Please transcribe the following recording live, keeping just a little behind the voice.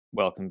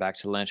Welcome back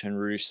to Lantern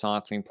Rouge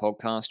Cycling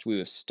Podcast. We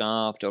were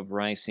starved of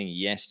racing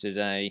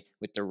yesterday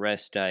with the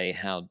rest day.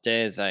 How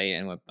dare they?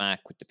 And we're back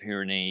with the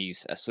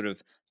Pyrenees. A sort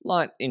of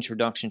light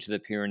introduction to the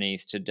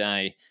Pyrenees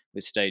today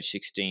with stage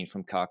 16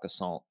 from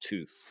Carcassonne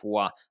to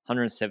Foix,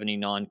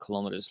 179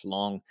 kilometers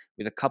long,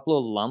 with a couple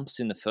of lumps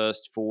in the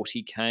first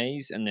 40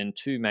 Ks and then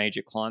two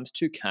major climbs,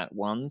 two Cat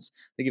 1s.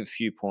 They give a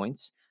few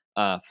points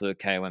for the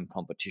KOM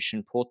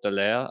competition. Port de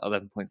l'Air,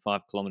 11.5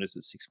 kilometers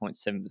at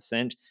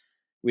 6.7%.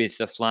 With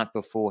the flat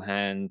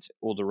beforehand,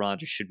 all the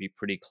riders should be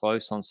pretty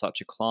close on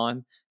such a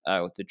climb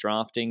with the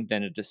drafting.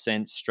 Then a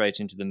descent straight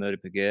into the Mur de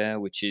Péguerre,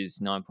 which is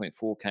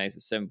 9.4 Ks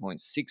at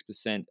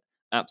 7.6%.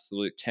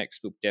 Absolute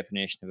textbook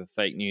definition of a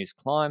fake news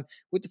climb,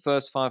 with the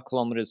first 5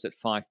 kilometers at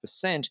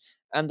 5%,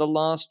 and the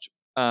last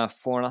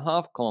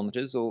 4.5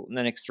 kilometers, or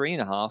the next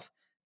 3.5,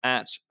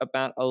 at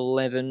about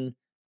 11.4%.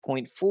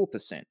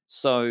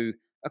 So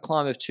a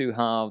climb of two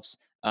halves,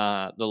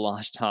 the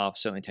last half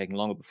certainly taking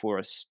longer before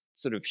a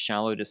sort of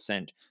shallow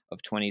descent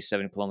of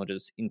 27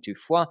 kilometers into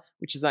Foix,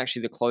 which is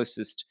actually the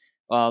closest.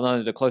 Well,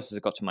 no, the closest I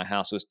got to my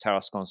house was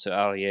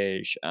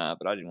Tarascon-sur-Ariège,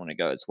 but I didn't want to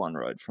go. It's one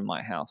road from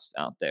my house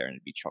out there, and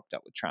it'd be chocked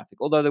up with traffic.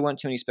 Although there weren't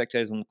too many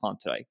spectators on the climb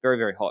today. Very,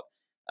 very hot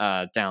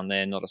down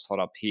there, not as hot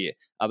up here.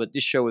 But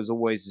this show, as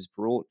always, is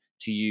brought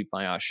to you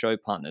by our show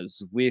partner,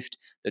 Zwift.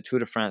 The Tour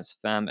de France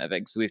Femme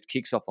avec Zwift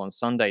kicks off on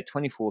Sunday,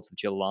 24th of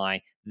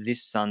July.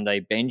 This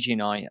Sunday, Benji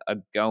and I are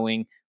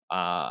going.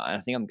 And I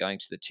think I'm going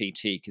to the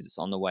TT because it's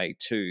on the way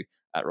to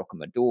at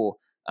Rocamadour.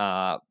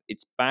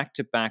 It's back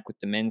to back with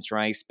the men's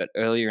race, but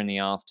earlier in the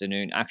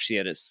afternoon, actually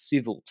at a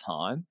civil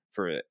time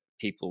for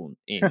people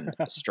in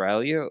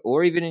Australia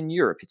or even in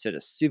Europe. It's at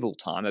a civil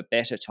time, a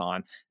better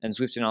time. And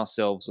Zwift and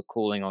ourselves are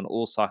calling on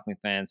all cycling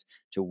fans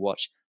to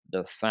watch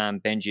the fam.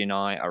 Benji and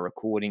I are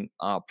recording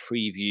our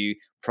preview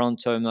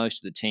pronto. Most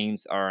of the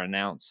teams are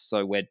announced,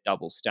 so we're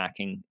double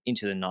stacking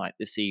into the night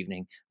this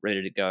evening,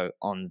 ready to go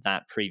on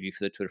that preview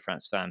for the Tour de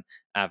France Femme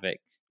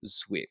avec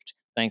Zwift.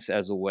 Thanks,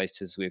 as always,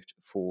 to Zwift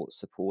for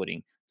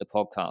supporting the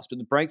podcast. But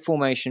the break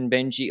formation,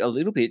 Benji, a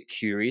little bit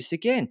curious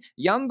again.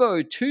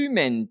 Jumbo, two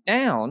men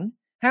down.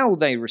 How will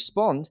they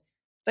respond?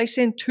 They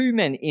send two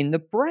men in the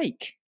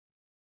break.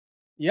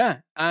 Yeah,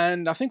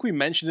 and I think we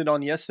mentioned it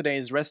on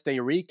yesterday's rest day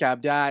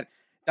recap that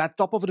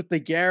top of the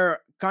Péguerre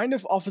kind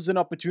of offers an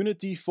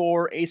opportunity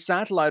for a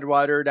satellite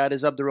rider that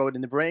is up the road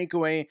in the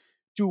breakaway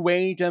to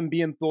wait and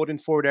be important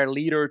for their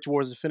leader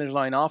towards the finish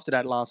line after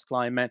that last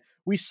climb. And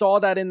we saw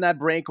that in that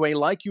breakaway,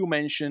 like you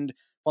mentioned,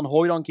 Van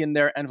Hooijdonk in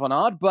there and Van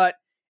Aert, but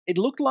it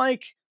looked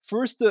like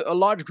first a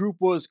large group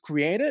was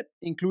created,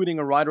 including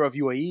a rider of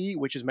UAE,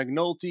 which is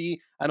McNulty,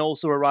 and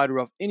also a rider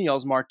of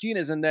Ineos,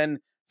 Martinez, and then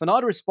Van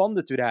Aert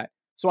responded to that.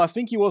 So I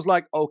think he was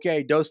like,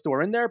 okay, those two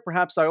are in there.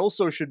 Perhaps I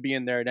also should be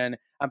in there then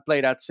and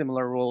play that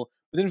similar role.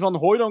 But then Van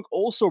Hooijdonk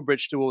also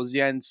bridged towards the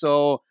end.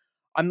 So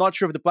I'm not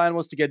sure if the plan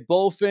was to get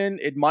both in.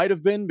 It might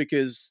have been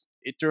because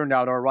it turned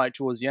out all right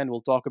towards the end. We'll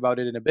talk about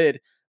it in a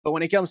bit. But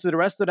when it comes to the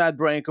rest of that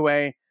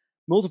breakaway,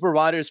 multiple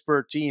riders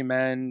per team.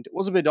 And it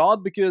was a bit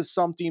odd because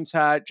some teams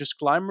had just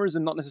climbers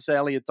and not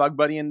necessarily a tug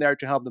buddy in there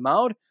to help them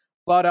out.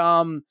 But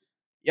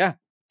yeah,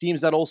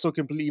 teams that also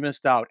completely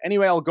missed out.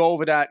 Anyway, I'll go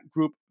over that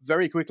group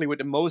very quickly with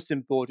the most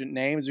important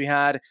names. We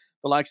had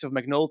the likes of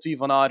McNulty,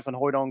 Van Aert, Van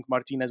Hooijdonk,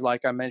 Martinez,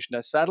 like I mentioned,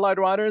 as satellite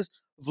riders.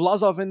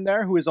 Vlasov in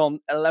there, who is on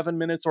 11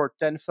 minutes or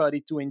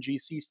 10:32 in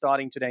GC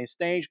starting today's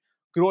stage.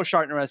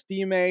 Grosschartner as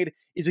teammate,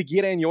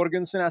 Izagirre and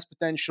Jorgensen as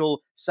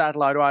potential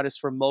satellite riders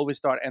for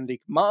Movistar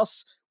Enric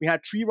Mas. We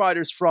had three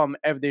riders from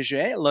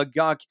FDJ,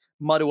 Lagac,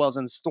 Madouas,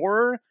 and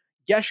Storer.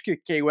 Geschke,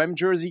 KOM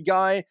jersey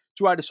guy,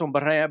 two riders from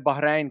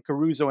Bahrain,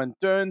 Caruso, and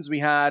Turns. We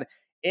had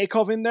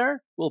Ekov in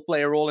there, will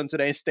play a role in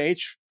today's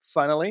stage,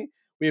 finally.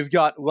 We've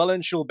got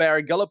Wellen,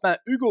 Gilbert, Galopin,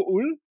 Hugo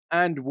Hull,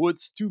 and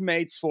Woods, two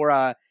mates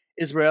for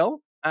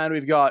Israel. And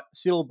we've got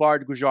Cyril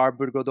Bard, Goujar,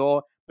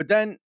 Burgodeau. But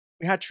then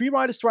we had three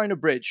riders trying to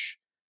bridge.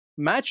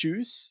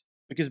 Matthews,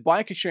 because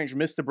Bike Exchange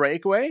missed the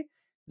breakaway.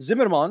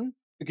 Zimmerman,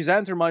 because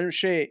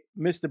Intermarché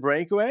missed the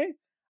breakaway.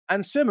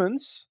 And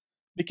Simmons,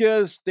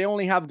 because they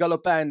only have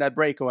Galopin in that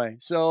breakaway.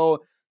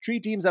 So three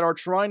teams that are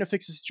trying to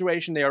fix the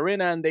situation they are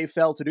in, and they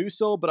failed to do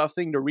so. But I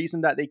think the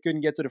reason that they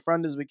couldn't get to the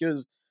front is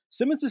because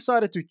Simmons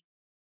decided to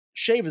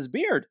shave his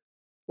beard.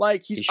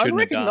 Like, he's He shouldn't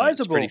have done it. It's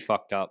pretty unrecognizable.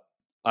 fucked up.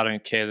 I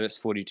don't care that it's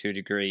 42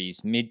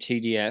 degrees. Mid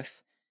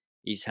TDF,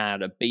 he's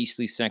had a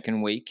beastly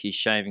second week. He's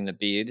shaving the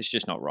beard. It's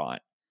just not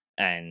right.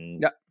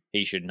 And Yeah.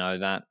 he should know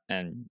that.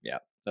 And yeah,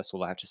 that's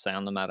all I have to say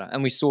on the matter.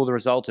 And we saw the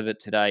result of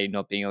it today,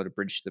 not being able to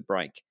bridge the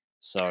break.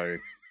 So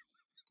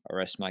I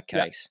rest my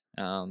Yeah. case.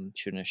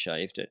 Shouldn't have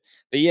shaved it.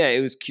 But yeah, it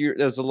was cute.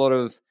 There's a lot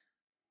of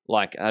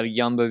like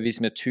Jumbo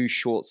Visma too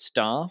short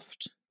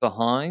staffed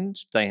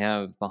behind. They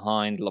have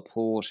behind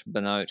Laporte,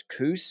 Benoit,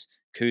 Koos.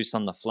 Koos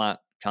on the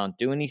flat can't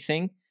do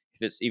anything.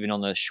 If it's even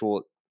on the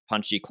short,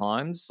 punchy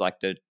climbs, like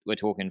we're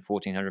talking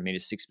 1400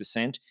 meters,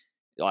 6%,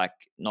 like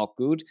not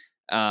good.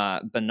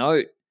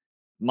 Benoit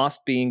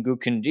must be in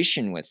good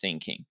condition, we're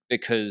thinking,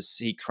 because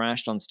he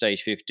crashed on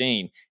stage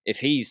 15. If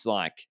he's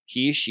like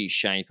Hirschi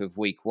shape of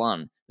week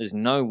one, there's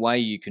no way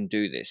you can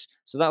do this.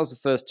 So that was the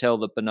first tell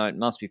that Benoit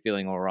must be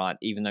feeling all right,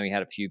 even though he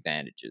had a few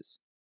bandages.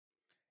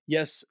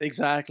 Yes,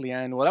 exactly.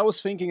 And what I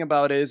was thinking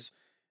about is,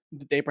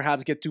 did they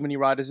perhaps get too many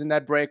riders in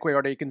that breakaway?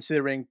 Are they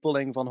considering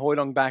pulling Van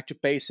Hooydonk back to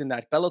pace in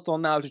that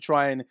peloton now to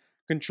try and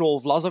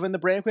control Vlasov in the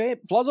breakaway?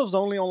 Vlasov's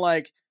only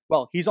on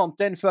well, he's on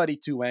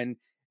 10:32. And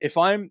if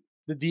I'm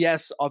the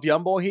DS of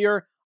Jumbo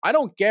here, I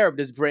don't care if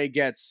this break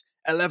gets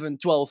 11,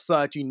 12,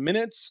 13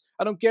 minutes.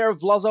 I don't care if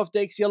Vlasov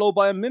takes yellow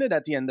by a minute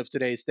at the end of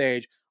today's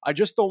stage. I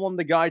just don't want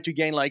the guy to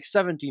gain like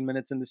 17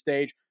 minutes in the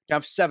stage to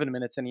have 7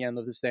 minutes in the end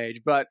of the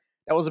stage. But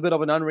that was a bit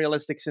of an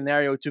unrealistic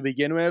scenario to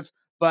begin with,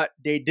 but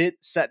they did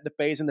set the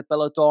pace in the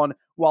peloton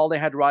while they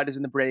had riders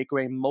in the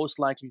breakaway, most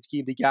likely to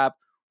keep the gap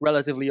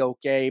relatively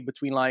okay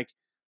between like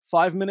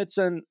 5 minutes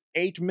and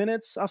 8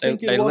 minutes, I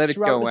think it They was let it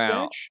throughout go the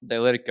out. stage. They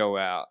let it go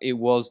out.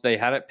 They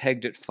had it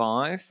pegged at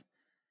 5,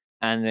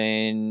 and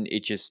then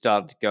it just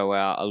started to go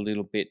out a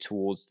little bit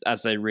towards,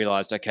 as they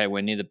realized, okay,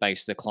 we're near the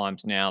base of the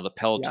climbs now. The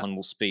Yeah, peloton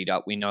will speed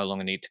up. We no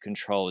longer need to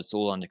control. It's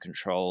all under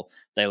control.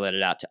 They let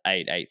it out to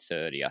 8,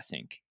 8:30, I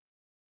think.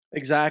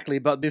 exactly.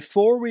 But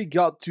before we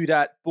got to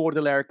that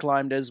Baudelaire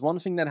climb, there's one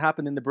thing that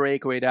happened in the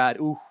breakaway that,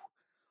 ooh,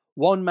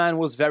 one man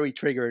was very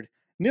triggered.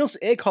 Niels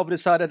Eekhoff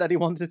decided that he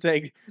wanted to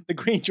take the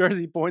green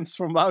jersey points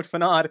from Wout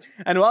van Aert,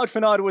 and Wout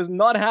van Aert was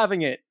not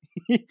having it.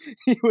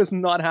 He was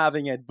not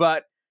having it.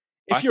 But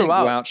I if you're think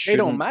Wout, Wout they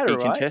don't shouldn't matter, be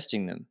right?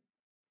 contesting them.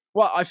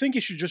 Well, I think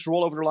he should just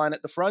roll over the line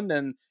at the front,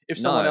 and if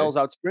someone No. else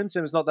outsprints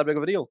him, it's not that big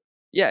of a deal.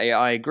 Yeah,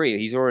 I agree.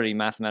 He's already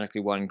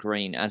mathematically won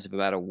green as of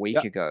about a week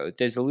Yeah. ago.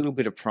 There's a little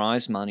bit of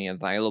prize money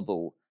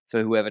available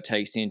for whoever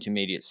takes the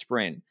intermediate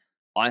sprint.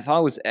 If I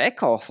was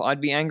Eckhoff,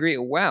 I'd be angry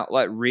at wow.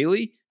 Like,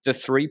 really? The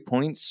 3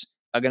 points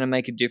are going to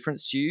make a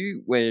difference to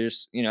you?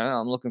 Whereas,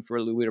 I'm looking for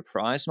a little bit of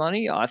prize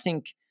money. I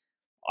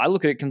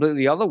look at it completely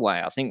the other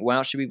way. I think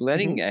Wow should be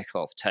letting Hmm.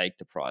 Eckhoff take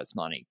the prize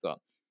money. But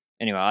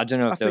anyway, I don't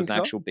know I if there was think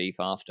an so. actual beef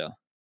after.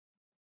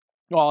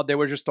 Well, they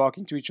were just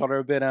talking to each other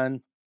a bit,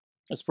 and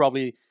it's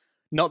probably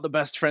not the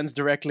best friends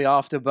directly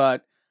after,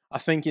 but I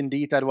think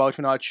indeed that Wout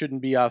van Aert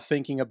shouldn't be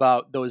thinking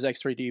about those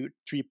extra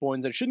 3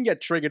 points and shouldn't get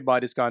triggered by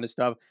this kind of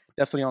stuff,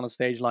 definitely on a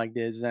stage like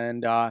this.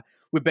 And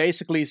we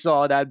basically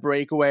saw that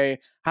breakaway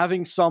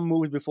having some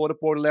moves before the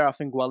Portelaire. I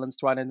think Wellens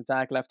tried an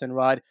attack left and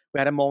right. We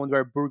had a moment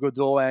where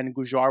Burgodeau and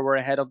Goujar were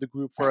ahead of the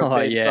group for a Oh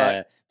bit, but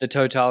yeah, the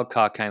Total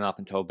car came up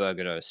and told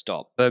Bergerdo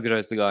stop.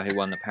 Bergerdo's the guy who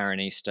won the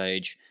Paris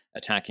stage,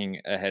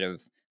 attacking ahead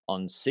of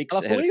on 6,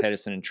 ahead of Alaphilippe?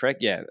 Pedersen and Trek.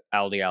 Yeah,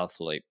 Aldi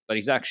Alaphilippe, but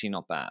he's actually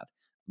not bad,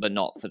 but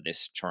not for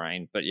this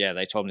terrain. But yeah,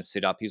 they told him to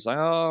sit up. He's like,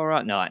 oh, all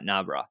right, no,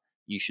 nah, bruh,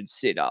 you should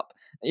sit up.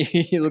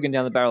 You're looking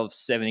down the barrel of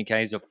 70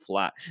 k's of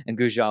flat, and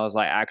Goujar was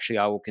like, actually,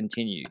 I will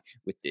continue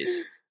with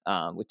this.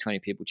 With 20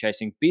 people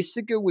chasing,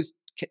 Bissiger was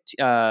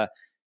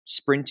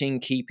sprinting,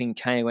 keeping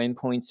KOM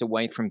points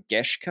away from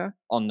Geschke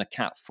on the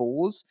Cat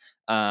 4s.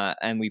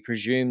 And we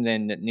presume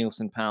then that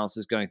Nielsen Powers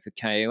is going for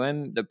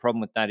KOM. The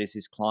problem with that is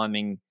his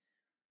climbing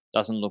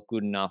doesn't look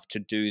good enough to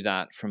do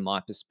that from my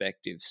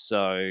perspective.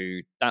 So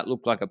that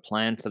looked like a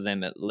plan for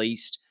them at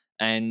least.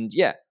 And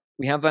yeah,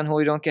 we have Van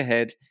Hooydonk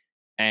ahead.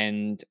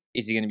 And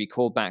is he going to be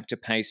called back to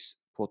pace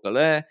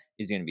Portelaire?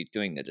 Is he going to be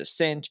doing the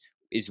descent?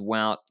 Is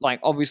Wout, like,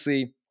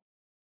 obviously,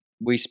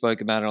 we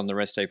spoke about it on the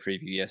rest day preview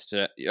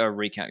yesterday,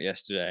 recap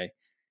yesterday.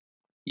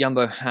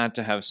 Jumbo had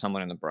to have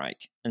someone in the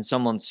break and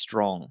someone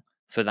strong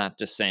for that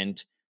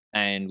descent.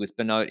 And with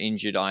Benoit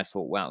injured, I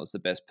thought, wow, was the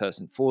best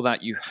person for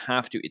that. You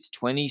have to. It's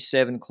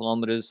 27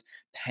 kilometers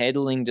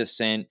pedaling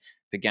descent.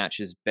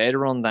 Pogacar's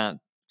better on that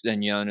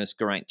than Jonas.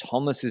 Geraint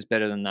Thomas is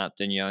better than that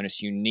than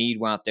Jonas. You need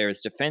Wout there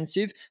as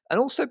defensive. And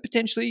also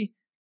potentially,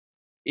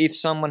 if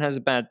someone has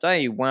a bad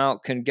day,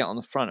 Wout can get on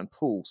the front and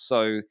pull.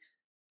 So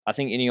I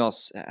think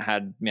Ineos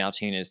had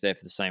Martinez there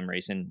for the same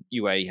reason.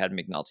 UAE had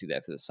McNulty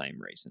there for the same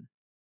reason.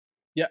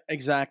 Yeah,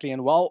 exactly.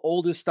 And while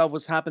all this stuff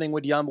was happening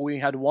with Jumbo, we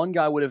had one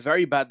guy with a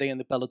very bad day in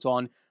the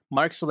peloton.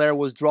 Mark Soler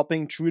was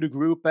dropping through the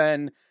group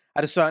and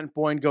at a certain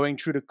point going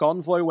through the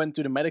convoy, went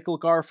to the medical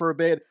car for a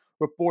bit,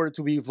 reported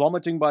to be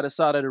vomiting by the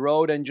side of the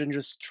road, and then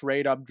just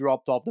straight up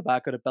dropped off the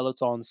back of the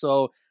peloton.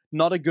 So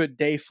not a good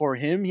day for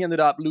him. He ended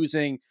up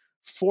losing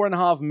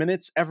 4.5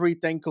 minutes every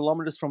 10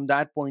 kilometers from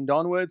that point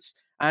onwards.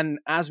 And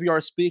as we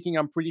are speaking,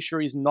 I'm pretty sure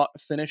he's not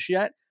finished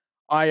yet.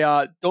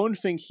 I don't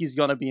think he's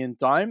gonna be in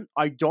time.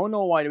 I don't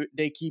know why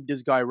they keep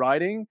this guy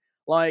riding.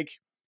 Like,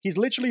 he's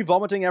literally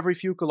vomiting every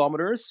few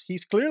kilometers.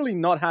 He's clearly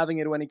not having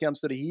it when it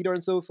comes to the heater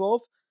and so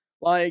forth.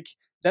 Like,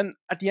 then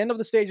at the end of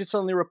the stage, it's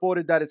suddenly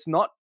reported that it's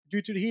not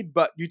due to the heat,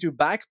 but due to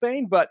back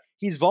pain. But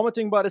he's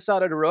vomiting by the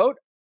side of the road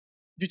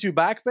due to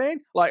back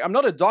pain. Like, I'm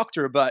not a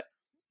doctor, but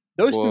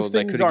those two Well,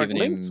 they could things have aren't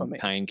given linked for him me.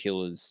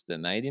 painkillers that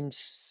made him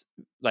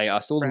like I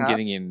saw them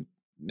giving Perhaps. him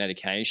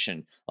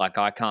medication. Like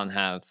I can't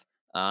have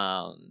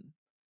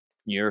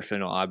Nurofen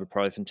or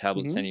ibuprofen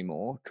tablets Hmm.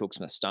 anymore. Cooks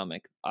my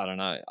stomach. I don't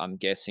know. I'm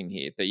guessing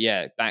here, but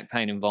yeah, back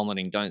pain and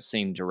vomiting don't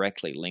seem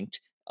directly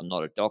linked. I'm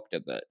not a doctor,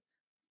 but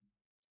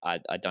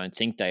I don't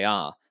think they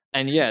are.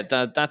 And yeah,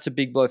 that's a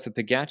big blow for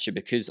Pogacar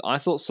because I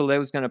thought Soler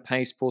was going to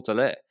pace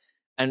Portalet.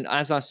 And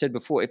as I said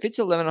before, if it's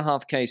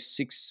 11.5K,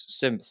 6,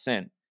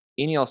 7%,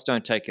 Ineos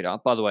don't take it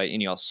up. By the way,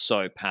 Ineos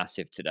so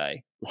passive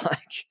today.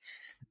 Like,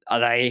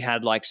 they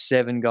had like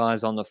 7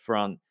 guys on the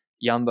front.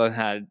 Jumbo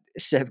had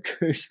Seb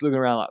Kuss looking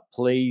around like,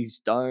 please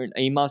don't.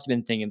 He must have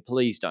been thinking,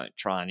 please don't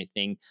try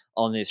anything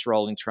on this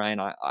rolling train.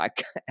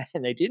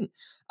 And they didn't.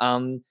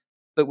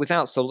 But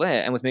without Soler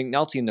and with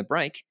McNulty in the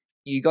break,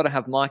 you got to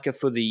have Micah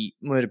for the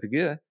Mur de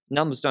Péguerre.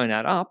 Numbers don't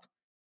add up.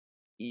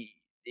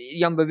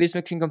 Jumbo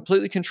Visma can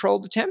completely control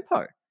the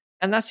tempo.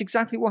 And that's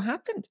exactly what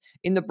happened.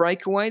 In the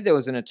breakaway, there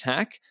was an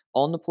attack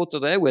on the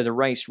Porto where the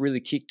race really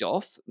kicked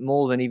off,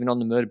 more than even on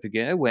the Mur de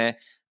Péguerre, where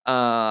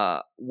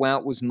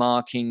Wout was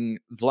marking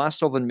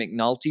Vlasov and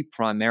McNulty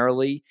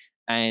primarily.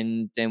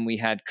 And then we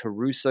had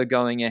Caruso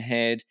going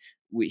ahead.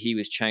 He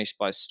was chased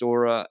by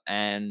Stora,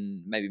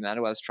 and maybe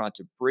Madouas tried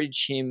to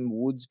bridge him,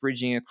 Woods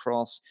bridging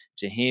across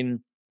to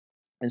him.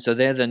 And so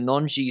they're the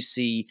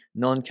non-GC,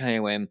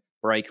 non-KOM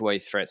breakaway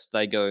threats.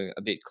 They go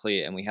a bit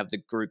clear, and we have the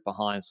group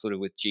behind sort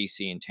of with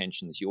GC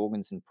intentions,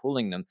 Jorgensen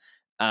pulling them.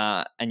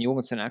 And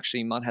Jorgensen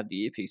actually might have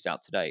the earpiece out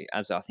today,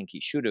 as I think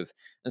he should have.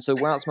 And so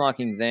Wout's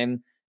marking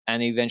them,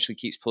 and he eventually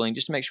keeps pulling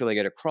just to make sure they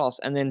get across.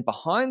 And then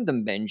behind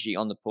them, Benji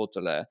on the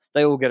Portola,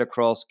 they all get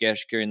across.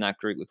 Geschke in that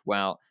group with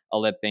Wout.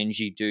 I'll let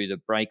Benji do the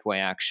breakaway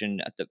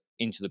action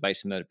into the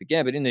base of Mur de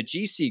Péguerre. But in the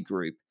GC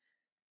group,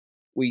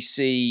 we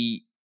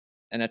see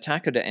an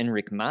attacker to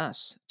Enric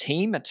Mas.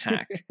 Team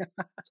attack.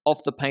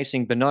 Off the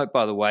pacing Benoit,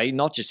 by the way,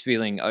 not just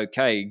feeling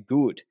okay,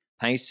 good.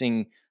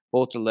 Pacing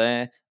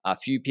Portelaire, a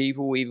few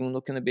people even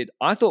looking a bit.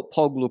 I thought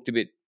Pog looked a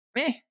bit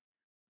meh.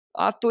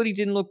 I thought he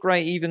didn't look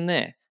great even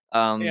there.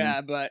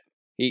 Yeah, but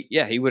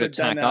he would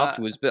attack then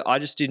afterwards, but I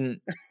just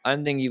didn't. I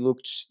don't think he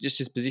looked. Just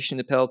his position in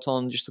the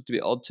peloton just looked a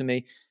bit odd to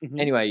me. mhm.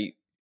 Anyway,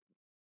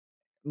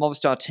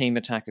 Movistar team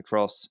attack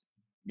across.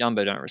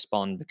 Jumbo don't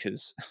respond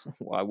because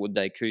why would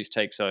they? Kuss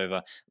takes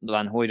over.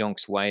 Van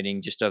Hooydonk's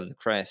waiting just over the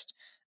crest.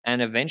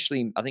 And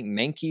eventually, I think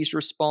Menkes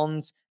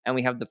responds, and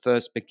we have the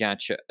first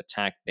Pogacar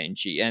attack,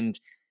 Benji. And,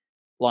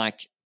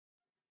 like,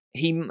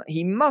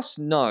 he must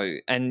know,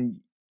 and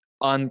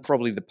I'm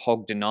probably the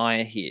Pog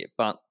denier here,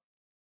 but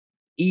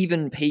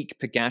even peak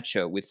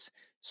Pogacar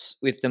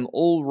with them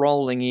all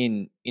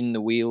rolling in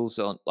the wheels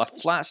on a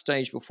flat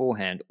stage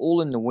beforehand, all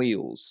in the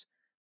wheels,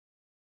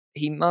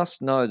 he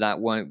must know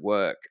that won't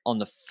work on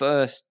the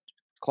first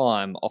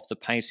climb off the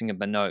pacing of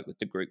Benoit with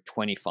the group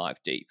 25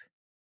 deep.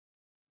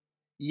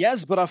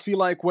 Yes, but I feel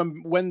like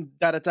when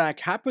that attack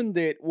happened,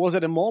 it was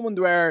at a moment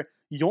where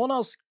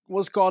Jonas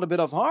was caught a bit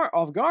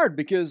off guard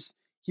because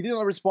he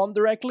didn't respond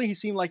directly. He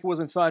seemed like he was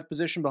in third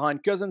position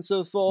behind Kuss and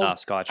so forth.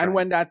 Skytrain. And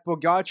when that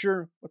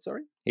Pogacar, what?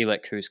 Sorry, he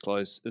let Kuss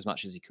close as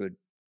much as he could.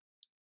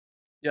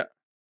 Yeah,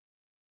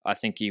 I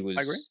think he was.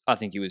 I agree. I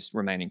think he was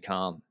remaining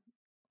calm.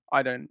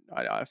 I don't.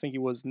 I think he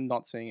was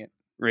not seeing it.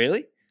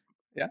 Really?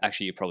 Yeah.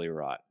 Actually, you're probably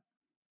right.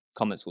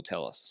 Comments will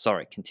tell us.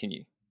 Sorry,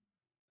 continue.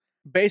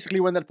 Basically,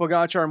 when that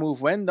Pogacar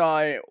move went,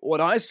 what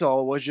I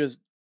saw was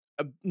just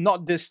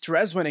not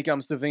distress when it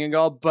comes to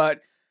Vingegaard, but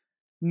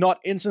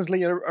not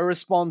instantly a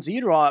response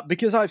either.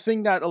 Because I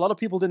think that a lot of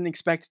people didn't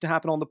expect it to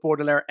happen on the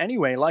Port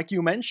anyway. Like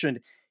you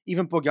mentioned,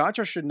 even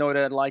Pogacar should know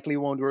that it likely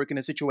won't work in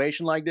a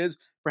situation like this.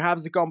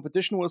 Perhaps the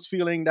competition was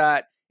feeling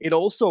that it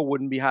also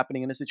wouldn't be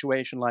happening in a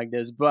situation like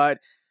this. But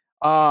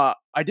I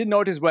did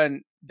notice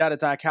when that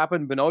attack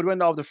happened, Benoit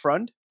went off the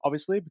front,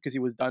 obviously, because he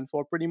was done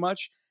for pretty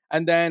much.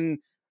 And then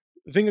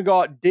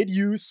Vingegaard did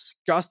use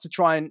Kuss to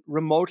try and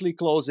remotely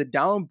close it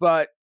down,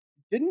 but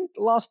didn't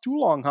last too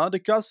long, huh? The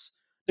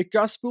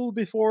Kuss pull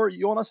before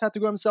Jonas had to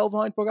go himself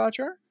behind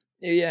Pogacar?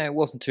 Yeah, it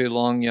wasn't too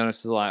long. Jonas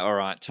is like, all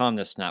right, time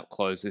to snap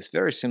close this.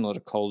 Very similar to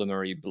Col de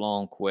Marie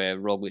Blanc, where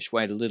Roglic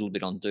weighed a little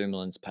bit on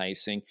Dumoulin's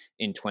pacing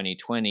in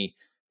 2020.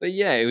 But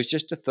yeah, it was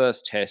just a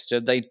first tester.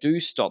 They do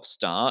stop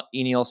start.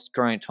 Ineos,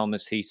 Geraint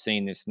Thomas, he's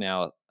seen this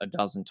now a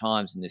dozen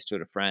times in this Tour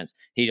de France.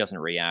 He doesn't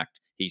react.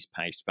 He's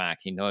paced back.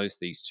 He knows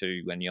these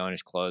two, when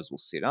Jonas close, will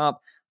sit up.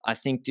 I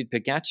think, did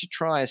Pogacar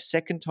try a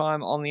second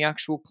time on the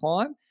actual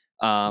climb?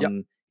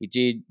 Yep. He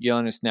did.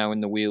 Jonas now in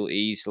the wheel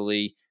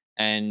easily.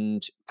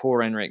 And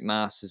poor Enric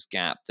Mas's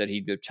gap that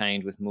he'd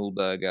obtained with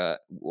Mühlberger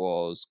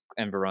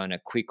and Verona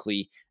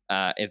quickly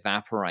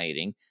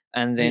evaporating.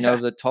 And then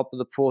over the top of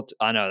the port,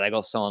 I know they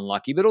got so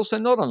unlucky, but also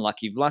not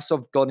unlucky.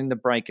 Vlasov got in the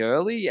break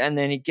early, and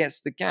then he gets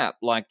the gap.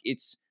 Like,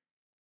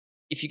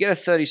 if you get a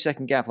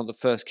 30-second gap on the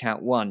first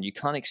count one, you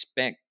can't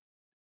expect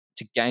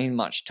to gain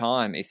much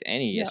time, if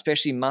any,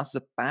 especially Mas is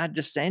a bad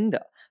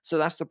descender. So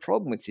that's the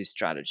problem with his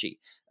strategy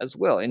as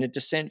well in a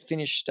descent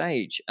finish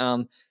stage.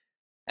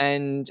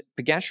 And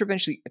Pogacar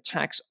eventually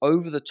attacks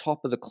over the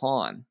top of the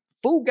climb,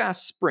 full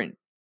gas sprint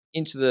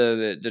into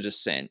the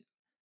descent,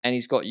 and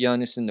he's got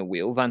Jonas in the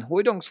wheel. Van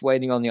Hooydonk's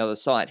waiting on the other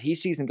side. He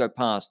sees him go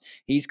past.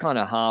 He's kind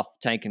of half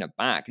taken it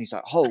back, and he's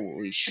like,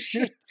 holy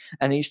shit.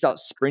 And he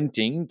starts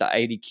sprinting the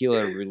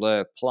 80-kilo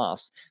rouleur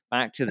plus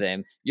back to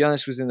them.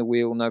 Jonas was in the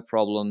wheel, no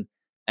problem.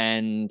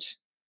 And,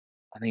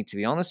 I mean, to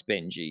be honest,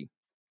 Benji,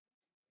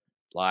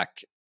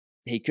 Like,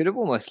 he could have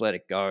almost let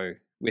it go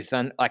with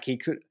an like, he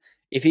could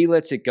if he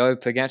lets it go,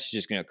 Pogacar's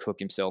just gonna cook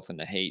himself in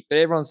the heat. But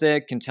everyone's there,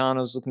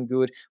 Quintana's looking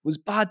good. Was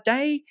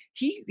Bardet,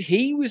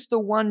 he was the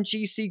one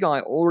GC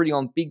guy already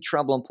on big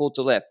trouble on Port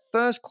de Left.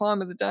 First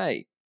climb of the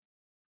day.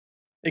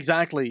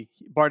 Exactly.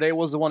 Bardet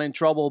was the one in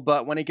trouble,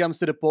 but when it comes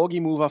to the Poggi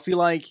move, I feel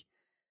like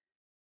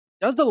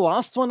does the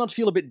last one not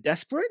feel a bit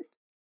desperate?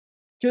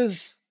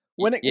 Because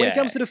when it Yeah,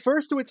 comes to the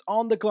first two, it's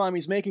on the climb,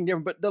 he's making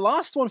different. But the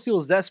last one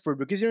feels desperate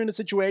because you're in a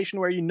situation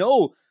where you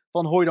know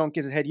Van Hooydonk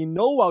is ahead, you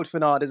know Wout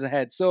van Aert is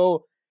ahead.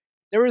 So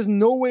there is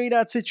no way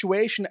that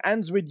situation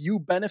ends with you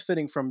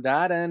benefiting from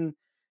that. And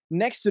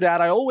next to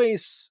that, I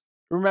always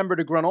remember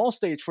the Granol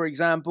stage, for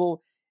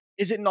example.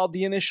 Is it not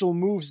the initial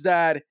moves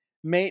that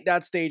made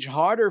that stage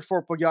harder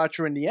for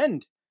Pogacar in the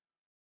end?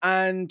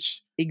 And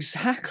does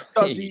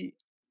exactly. he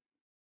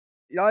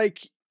like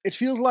it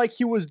feels like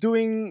he was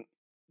doing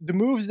the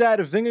moves that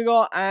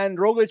Vingegaard and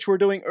Roglic were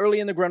doing early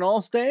in the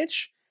Granol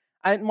stage,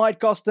 and it might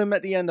cost them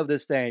at the end of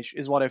this stage,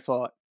 is what I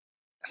thought.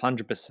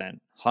 100%.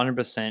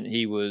 100%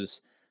 he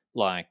was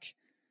like,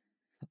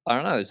 I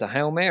don't know, it's a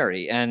Hail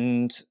Mary.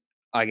 And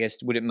I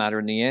guess, would it matter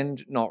in the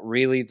end? Not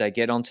really. They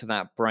get onto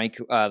that break.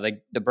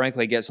 The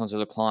breakaway gets onto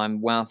the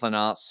climb. Wout van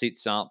Aert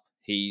sits up.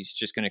 He's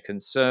just going to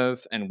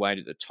conserve and wait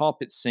at the top,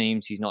 it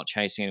seems. He's not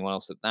chasing anyone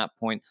else at that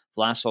point.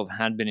 Vlasov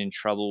had been in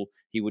trouble.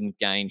 He wouldn't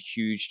gain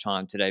huge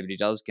time today, but he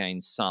does gain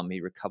some.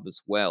 He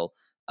recovers well.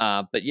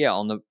 But yeah,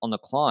 on the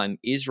climb,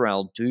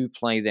 Israel do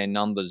play their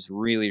numbers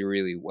really,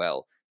 really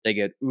well. They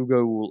get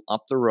Ugo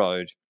up the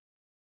road,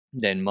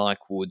 then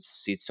Mike Woods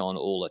sits on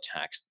all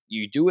attacks.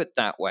 You do it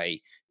that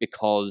way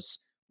because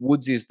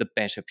Woods is the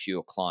better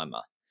pure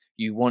climber.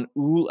 You want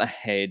Uhl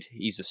ahead.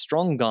 He's a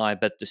strong guy,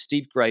 but the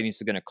steep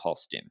gradients are going to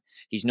cost him.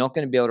 He's not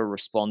going to be able to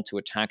respond to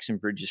attacks and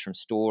bridges from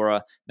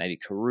Stora, maybe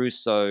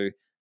Caruso,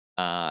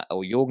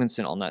 or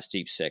Jorgensen on that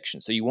steep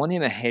section. So you want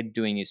him ahead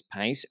doing his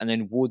pace, and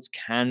then Woods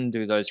can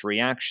do those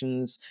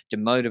reactions to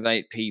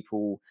motivate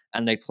people,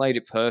 and they played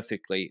it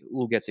perfectly.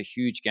 Uhl gets a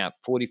huge gap,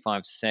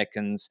 45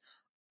 seconds.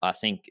 I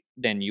think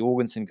then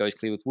Jorgensen goes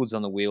clear with Woods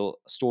on the wheel.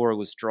 Stora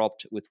was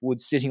dropped with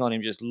Woods sitting on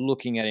him, just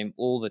looking at him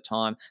all the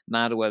time.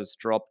 Madouas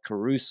dropped,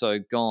 Caruso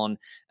gone.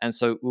 And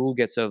so Uhl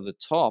gets over the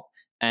top,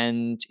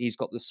 and he's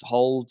got this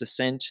whole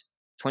descent,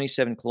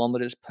 27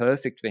 kilometers,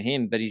 perfect for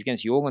him. But he's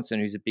against Jorgensen,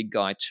 who's a big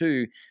guy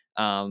too.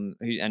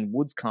 And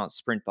Woods can't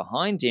sprint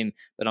behind him.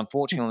 But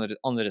unfortunately,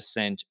 on the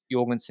descent,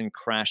 Jorgensen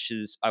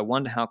crashes. I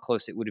wonder how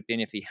close it would have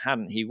been if he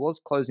hadn't. He was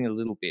closing a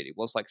little bit. It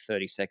was like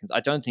 30 seconds. I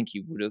don't think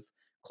he would have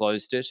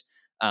closed it.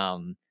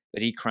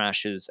 But he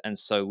crashes, and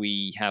so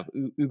we have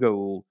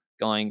Ugo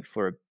going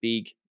for a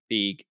big,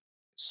 big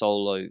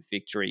solo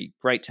victory.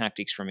 Great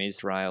tactics from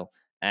Israel,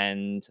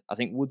 and I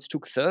think Woods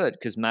took third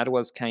because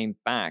Madouas came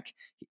back.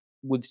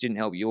 Woods didn't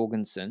help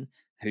Jorgensen,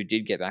 who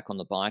did get back on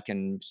the bike,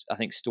 and I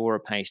think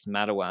Stora paced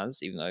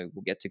Madouas, even though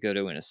we'll get to go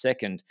to in a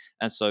second.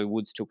 And so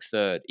Woods took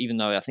third, even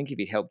though I think if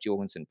he helped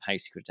Jorgensen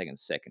pace, he could have taken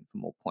second for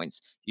more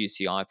points,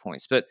 UCI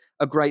points. But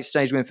a great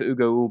stage win for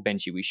Ugo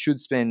Benji. We should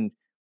spend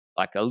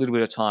like a little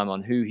bit of time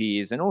on who he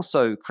is, and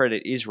also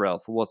credit Israel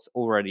for what's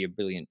already a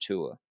brilliant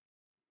tour.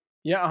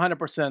 Yeah,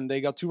 100%. They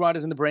got two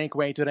riders in the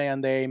breakaway today,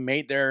 and they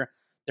made their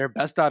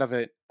best out of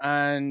it.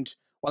 And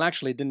well,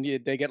 actually,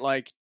 didn't they get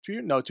like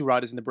two? No, two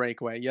riders in the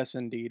breakaway. Yes,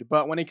 indeed.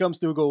 But when it comes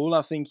to Ugo,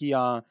 I think he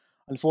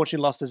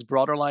unfortunately lost his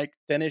brother like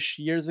 10ish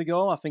years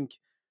ago. I think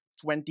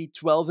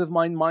 2012, if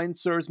my mind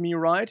serves me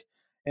right,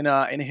 in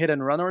a hit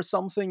and run or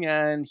something.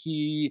 And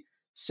he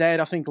said,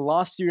 I think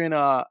last year in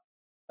a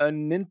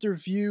an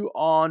interview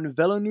on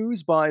Velo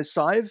News by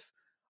Saiv,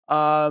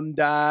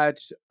 that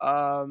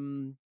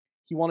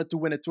he wanted to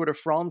win a Tour de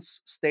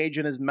France stage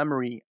in his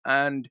memory,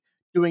 and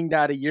doing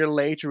that a year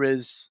later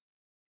is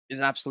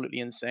absolutely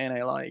insane.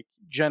 I like And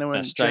a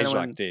genuine, stage like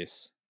genuine,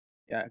 this,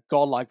 yeah,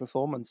 godlike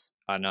performance.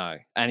 I know.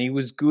 And he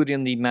was good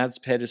in the Mads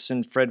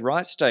Pedersen Fred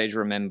Wright stage,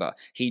 remember.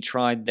 He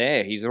tried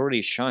there. He's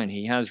already shown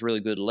he has really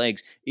good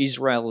legs.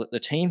 Israel, the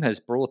team has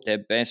brought their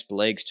best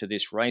legs to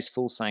this race.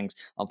 Fuglsang's,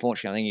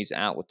 unfortunately, I think he's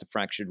out with the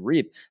fractured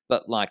rib.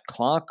 But like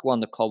Clark won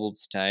the cobbled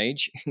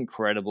stage,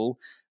 incredible.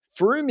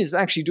 Froome is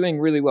actually doing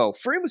really well.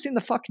 Froome was in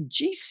the fucking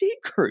GC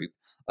group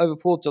over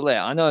Port de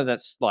I know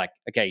that's like,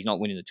 okay, he's not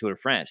winning the Tour de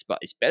France, but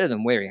it's better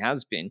than where he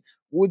has been.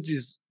 Woods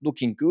is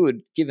looking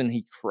good, given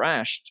he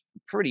crashed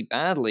pretty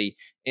badly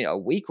a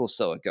week or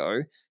so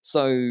ago.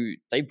 So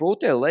they brought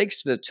their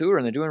legs to the tour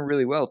and they're doing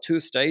really well. Tour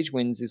stage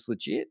wins is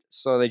legit.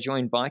 So they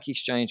joined Bike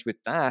Exchange with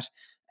that.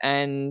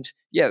 And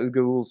yeah,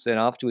 Ugo Uhl said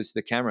afterwards to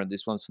the camera,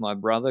 "This one's for my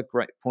brother."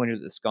 Great, pointed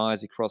at the sky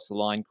as he crossed the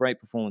line. Great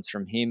performance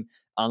from him.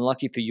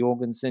 Unlucky for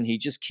Jorgensen. He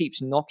just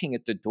keeps knocking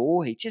at the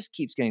door. He just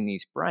keeps getting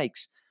these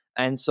breaks.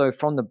 And so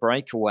from the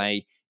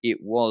breakaway, it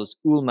was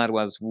Uhl,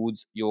 Madouas,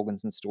 Woods,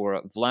 Jorgensen,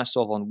 Stora,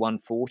 Vlasov on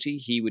 140.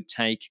 He would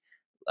take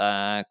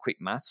quick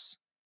maths,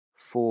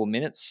 4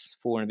 minutes,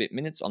 4 and a bit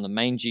minutes on the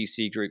main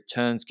GC group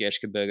turns,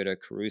 Geschke, Bergerdo,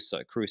 Caruso.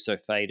 Caruso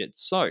faded.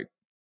 So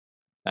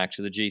back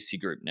to the GC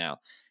group now.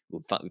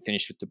 We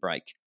finished with the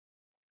break.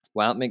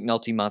 Wout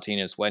McNulty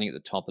Martinez waiting at the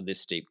top of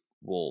this steep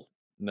wall,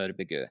 Murder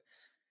Begur.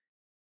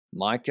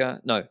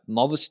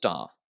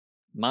 Movistar.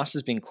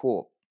 Master's been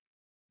caught.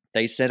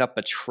 They set up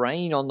a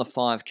train on the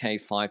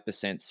 5K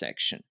 5%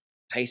 section,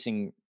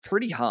 pacing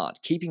pretty hard,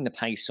 keeping the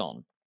pace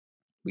on.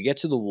 We get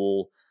to the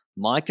wall.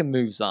 Micah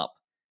moves up.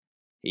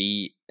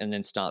 And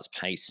then starts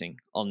pacing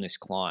on this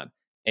climb.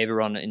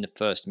 Everyone in the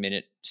first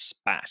minute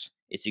spat.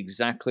 It's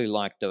exactly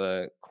like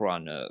the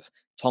Croix-Neuve.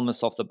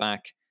 Thomas off the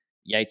back,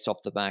 Yates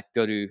off the back,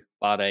 Godu,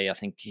 Bade, I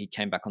think he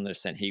came back on the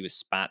descent. He was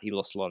spat. He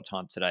lost a lot of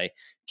time today.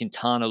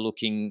 Quintana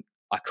looking,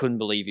 I couldn't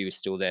believe he was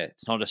still there.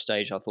 It's not a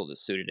stage I thought that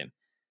suited him.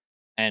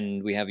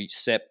 And we have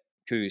Sepp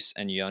Kuss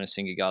and Jonas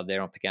Vingegaard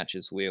there on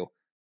Pogacar's wheel.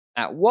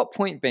 At what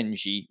point,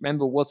 Benji,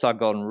 remember what's our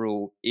golden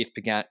rule? If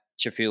Pogacar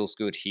feels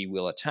good, he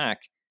will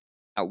attack.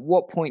 At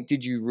what point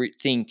did you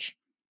think,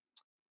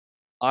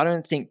 I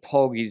don't think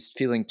Pog is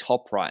feeling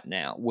top right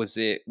now? Was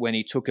it when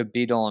he took a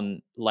bid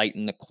on late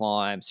in the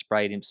climb,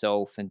 sprayed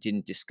himself and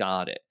didn't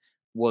discard it?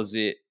 Was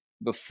it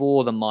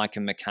before the Micah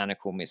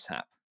mechanical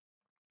mishap?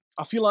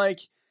 I feel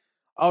like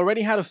I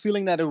already had a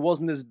feeling that it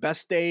wasn't his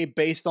best day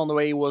based on the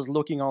way he was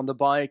looking on the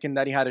bike and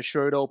that he had a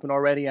shirt open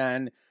already.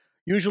 And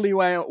usually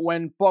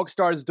when Pog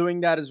starts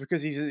doing that is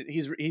because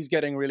he's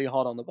getting really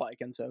hot on the bike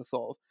and so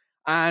forth.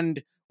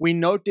 And we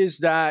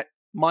noticed that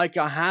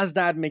Micah has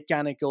that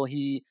mechanical.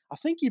 I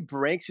think he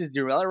breaks his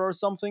derailleur or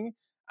something,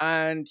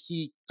 and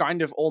he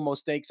kind of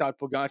almost takes out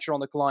Pogacar on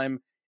the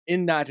climb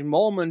in that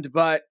moment.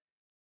 But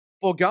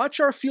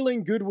Pogacar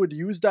feeling good would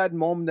use that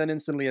moment and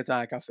instantly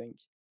attack, I think.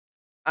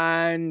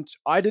 And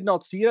I did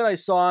not see it. I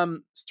saw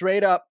him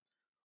straight up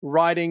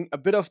riding a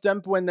bit of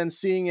tempo and then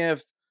seeing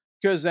if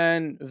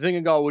Cousin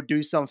Vingegaard would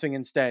do something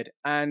instead.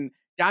 And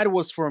that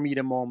was for me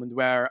the moment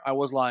where I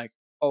was like,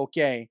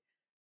 okay,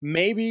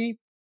 maybe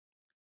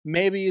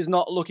he's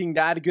not looking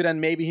that good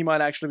and maybe he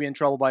might actually be in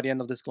trouble by the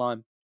end of this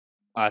climb.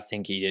 I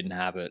think he didn't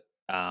have it.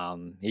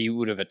 He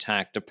would have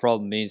attacked. The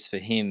problem is for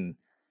him,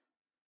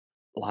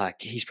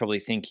 like, he's probably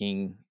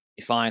thinking,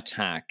 if I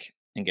attack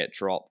and get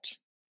dropped,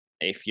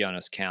 if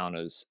Jonas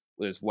counters,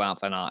 with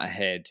Wout van Aert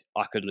ahead,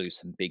 I could lose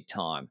some big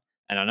time.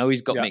 And I know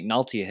he's got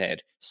McNulty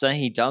ahead. Say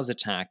he does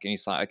attack and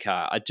he's like, okay,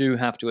 I do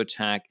have to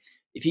attack.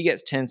 If he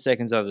gets 10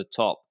 seconds over the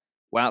top,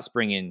 Wout's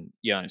bringing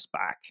Jonas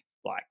back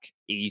like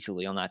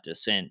easily on that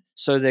descent.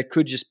 So there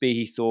could just be,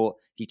 he thought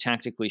he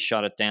tactically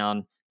shut it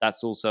down.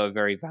 That's also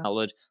very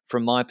valid.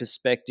 From my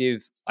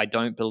perspective, I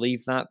don't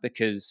believe that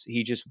because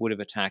he just would have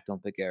attacked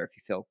on Bagheera if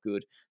he felt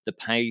good. The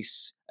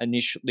pace,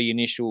 the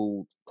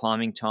initial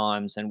climbing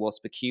times and watts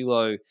per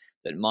kilo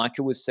that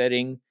Micah was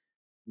setting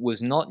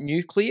was not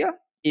nuclear.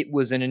 It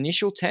was an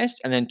initial test,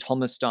 and then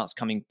Thomas starts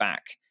coming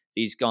back.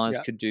 These guys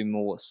could do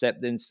more. Sepp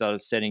then started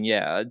setting,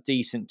 a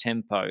decent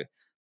tempo.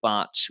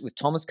 But with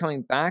Thomas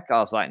coming back, I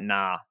was like,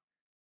 nah,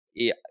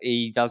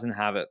 he doesn't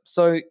have it.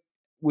 So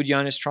would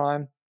Jonas try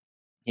him?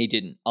 He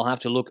didn't. I'll have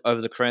to look over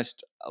the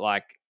crest.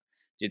 Like,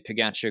 did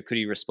Pogacar, could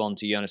he respond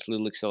to Jonas'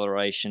 little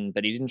acceleration?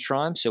 But he didn't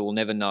try him, so we'll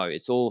never know.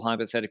 It's all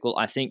hypothetical.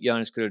 I think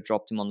Jonas could have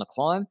dropped him on the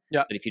climb.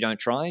 Yeah. But if you don't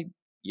try,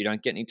 you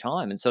don't get any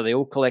time. And so they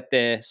all collect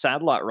their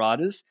satellite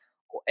riders.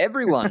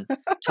 Everyone.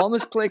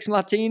 Thomas collects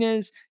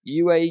Martinez,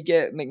 UAE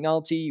get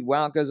McNulty,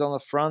 Wout goes on the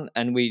front,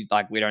 and we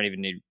don't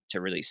even need to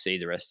really see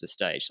the rest of the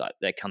stage. Like,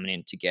 they're coming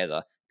in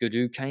together.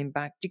 Gaudu came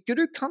back. Did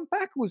Gaudu come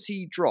back or was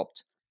he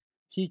dropped?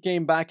 He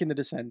came back in the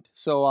descent.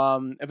 So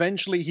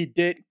eventually he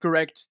did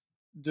correct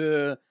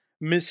the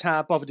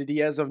mishap of the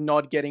Diaz of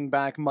not getting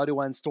back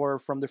Madou and Storer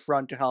from the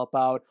front to help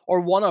out,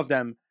 or one of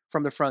them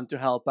from the front to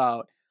help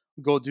out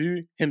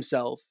Gaudu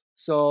himself.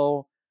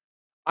 So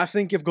I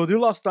think if Gaudu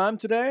lost time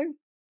today,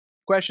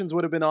 questions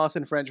would have been asked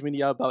in French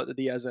media about the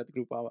Diaz at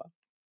Groupama.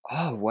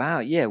 Oh, wow.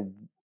 Yeah.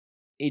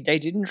 They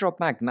didn't drop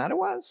back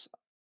Madouas?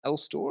 El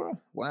Storer?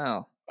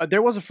 Wow.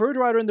 There was a third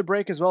rider in the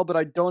break as well, but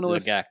I don't know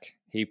Lagac.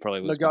 He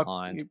probably was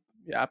behind.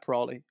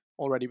 Probably.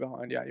 Already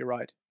behind. Yeah, you're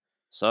right.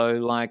 So,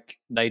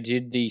 they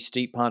did the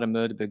steep part of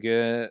Mer de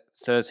Berger,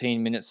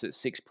 13 minutes at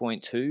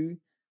 6.2,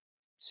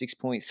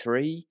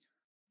 6.3.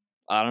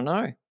 I don't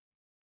know.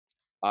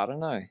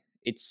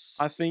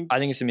 I think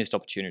it's a missed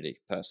opportunity,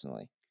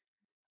 personally.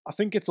 I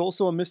think it's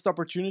also a missed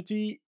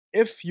opportunity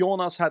if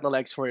Jonas had the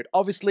legs for it.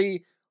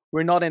 Obviously,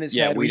 we're not in his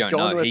head. We don't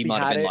know if he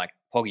might have been like,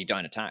 Poggy,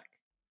 don't attack.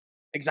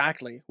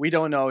 Exactly. We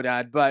don't know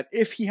that. But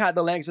if he had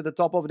the legs at the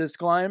top of this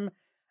climb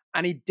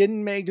and he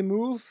didn't make the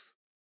move,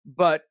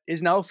 but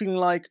is now feeling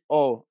like,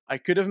 oh, I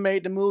could have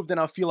made the move, then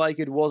I feel like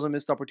it was a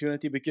missed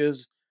opportunity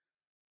because,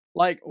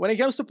 when it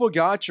comes to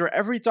Pogacar,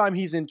 every time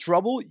he's in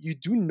trouble, you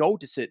do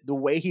notice it. The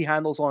way he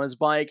handles on his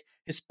bike,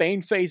 his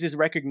pain face is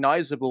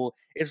recognizable.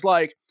 It's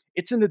like,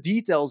 it's in the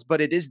details,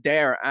 but it is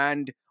there.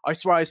 And I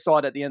swear I saw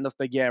it at the end of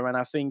Bagheera. And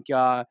I think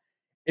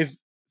if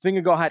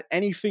Vingegaard had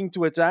anything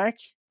to attack,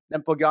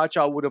 then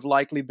Pogacar would have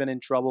likely been in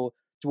trouble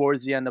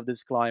towards the end of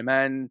this climb.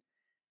 And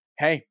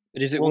hey,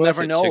 but is it we'll worth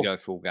never it know. To go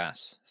full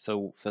gas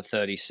for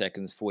 30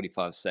 seconds,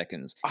 45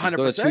 seconds? 100%. He's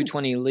got a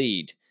 220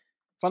 lead.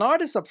 Van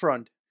Aert is up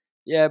front.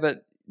 Yeah,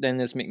 but then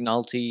there's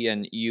McNulty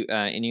and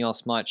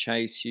Ineos might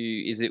chase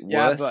you. Is it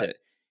worth it?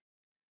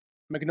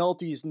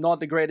 McNulty is not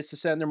the greatest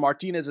descender.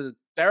 Martinez is a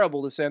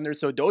terrible descender,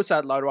 so those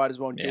satellite riders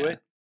won't do it.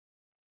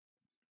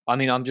 I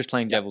mean, I'm just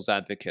playing Yeah, devil's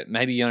advocate.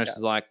 Maybe Jonas yeah.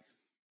 is like,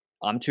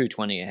 I'm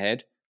 220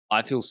 ahead.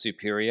 I feel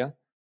superior.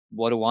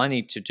 What do I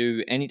need to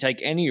do?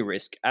 Take any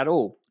risk at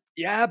all?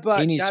 Yeah, He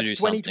but needs to that's do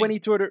something.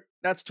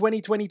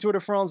 2020 Tour de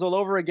France all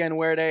over again,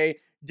 where they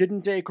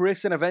didn't take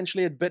risks and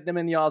eventually it bit them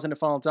in the ass in the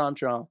final time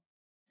trial.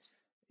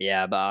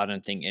 Yeah, but I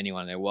don't think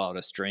anyone in their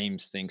wildest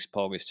dreams thinks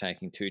Pog is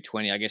taking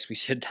 220. I guess we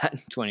said that in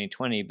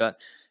 2020. But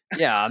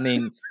yeah, I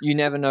mean, you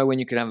never know when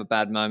you could have a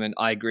bad moment.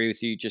 I agree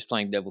with you. Just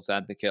playing devil's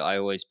advocate, I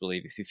always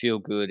believe if you feel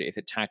good, if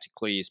it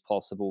tactically is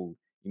possible,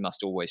 you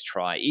must always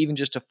try. Even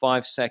just a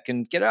 5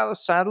 second, get out of the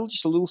saddle,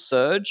 just a little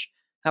surge,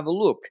 have a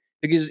look.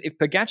 Because if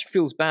Pogacar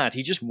feels bad,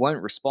 he just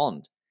won't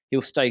respond.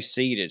 He'll stay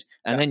seated.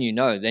 And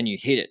Yeah. then then you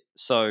hit it.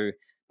 So,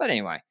 but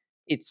anyway,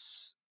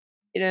 it's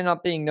it ended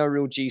up being no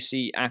real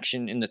GC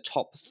action in the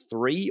top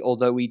three,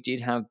 although we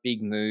did have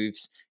big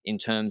moves in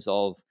terms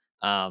of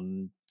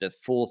the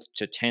 4th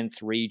to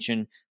 10th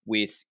region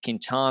with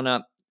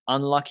Quintana.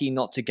 Unlucky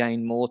not to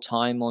gain more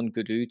time on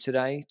Gadu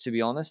today, to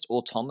be honest,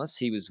 or Thomas.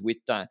 He was with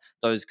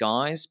those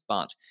guys,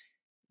 but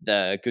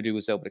the Gadu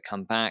was able to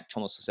come back.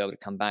 Thomas was able to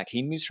come back.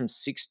 He moves from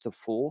 6th to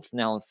 4th,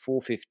 now on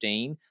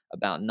 4:15,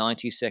 about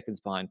 90 seconds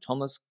behind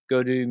Thomas.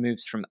 Gadu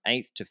moves from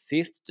 8th to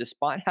 5th,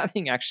 despite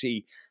having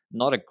actually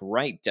not a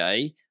great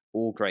day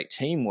or great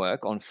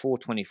teamwork on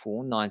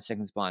 4:24, 9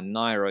 seconds behind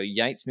Nairo.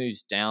 Yates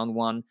moves down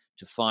one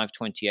to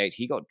 5:28.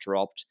 He got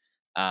dropped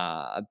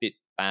a bit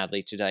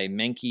badly today.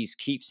 Menkes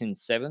keeps in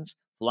 7th.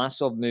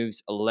 Vlasov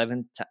moves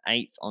 11th to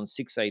 8th on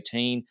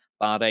 6:18.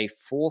 Bardet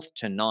 4th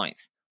to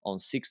 9th on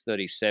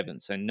 6:37.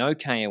 So no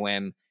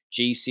KOM.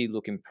 GC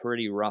looking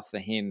pretty rough for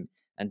him,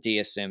 and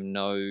DSM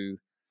no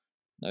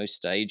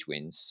stage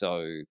wins.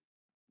 So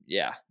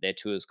yeah, their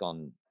tour's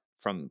gone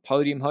from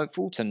podium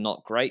hopeful to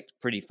not great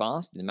pretty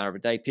fast in a matter of a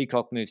day.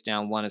 Peacock moves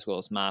down one as well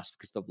as Mast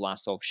because of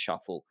Vlasov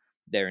shuffle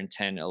there in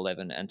 10,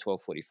 11, and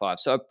 12:45.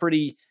 So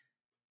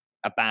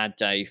a bad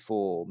day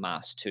for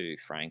Mast too,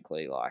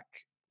 frankly.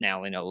 Like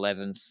now in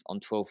 11th on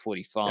Yeah.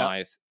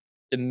 12:45.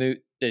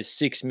 There's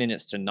 6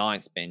 minutes to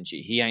ninth,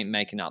 Benji. He ain't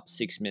making up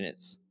 6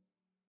 minutes.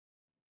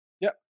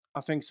 Yep,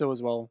 I think so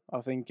as well.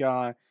 I think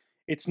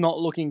it's not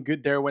looking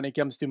good there when it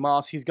comes to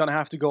Moss. He's gonna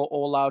have to go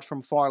all out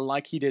from far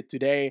like he did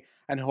today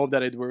and hope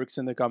that it works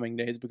in the coming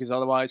days because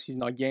otherwise he's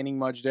not gaining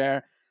much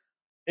there.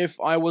 If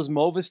I was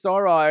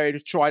Movistar,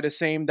 I'd try the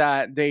same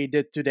that they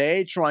did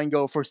today. Try and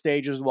go for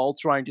stage as well,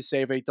 trying to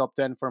save a top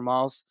 10 for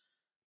Moss.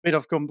 Bit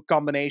of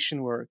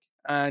combination work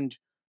and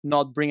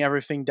not bring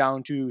everything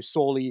down to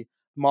solely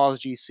Moz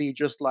GC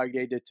just like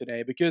they did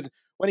today. Because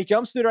when it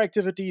comes to their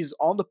activities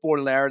on the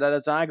portal area, that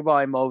is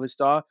Agba and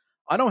Movistar,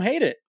 I don't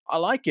hate it. I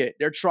like it.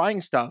 They're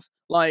trying stuff.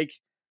 Like,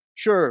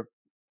 sure,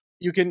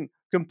 you can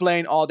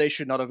complain, oh, they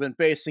should not have been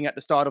pacing at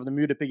the start of the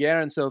Mude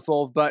Piguet and so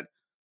forth, but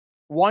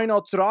why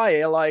not try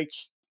it? Like,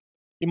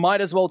 you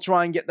might as well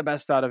try and get the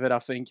best out of it, I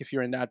think, if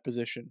you're in that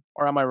position.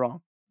 Or am I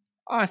wrong?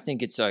 I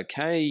think it's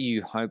okay.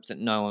 You hope that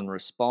no one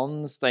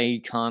responds. They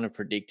kind of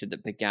predicted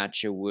that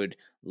Pogacar would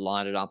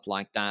light it up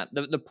like that.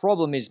 The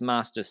problem is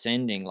mass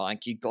descending.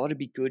 Like, you got to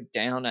be good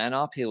down and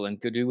uphill, and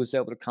Gadu was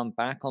able to come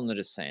back on the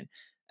descent.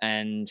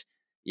 And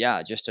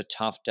yeah, just a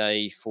tough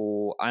day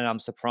for. And I'm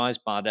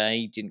surprised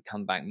Bardet didn't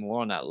come back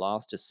more on that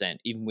last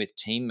descent, even with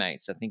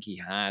teammates. I think he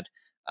had.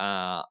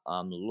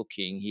 I'm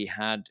looking. He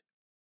had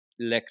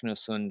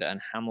Leknersund and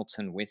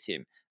Hamilton with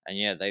him. And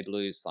yeah, they'd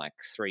lose like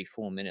 3,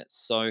 4 minutes.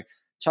 So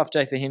tough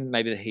day for him.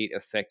 Maybe the heat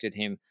affected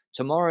him.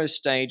 Tomorrow's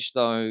stage,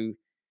 though,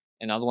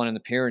 another one in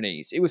the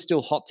Pyrenees. It was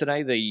still hot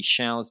today. The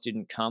showers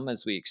didn't come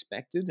as we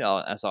expected,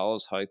 as I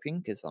was hoping,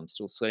 because I'm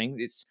still sweating.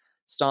 It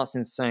starts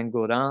in Saint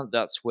Gaudin.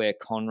 That's where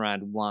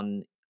Conrad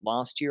won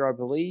last year, I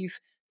believe,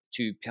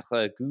 to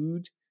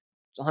Perregoud.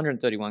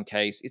 131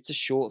 Ks. It's a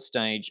short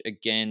stage.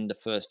 Again, the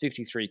first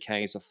 53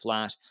 Ks are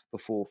flat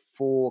before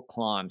 4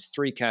 climbs,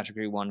 3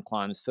 Category 1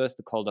 climbs. First,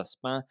 the Col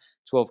d'Aspin,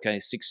 12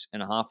 Ks,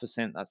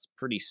 6.5%. That's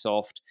pretty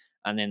soft.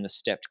 And then the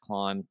stepped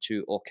climb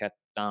to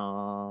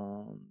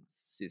Occitan,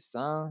 c'est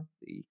ça?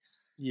 The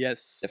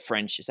Yes.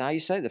 French is how you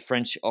say it? The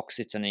French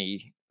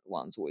Occitanie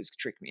ones always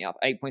trick me up.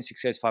 8.6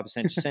 Ks,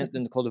 5% descent.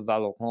 Then the Col de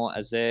Valoron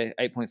Azer,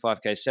 8.5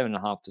 Ks,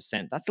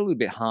 7.5%. That's a little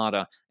bit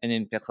harder. And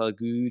then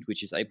Perregoud,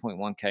 which is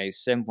 8.1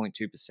 Ks,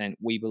 7.2%.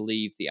 We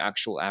believe the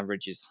actual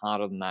average is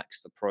harder than that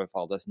because the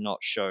profile does not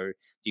show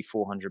the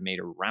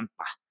 400-meter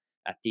rampa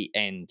at the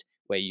end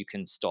where you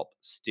can stop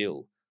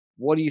still.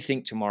 What do you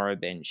think tomorrow,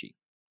 Benji?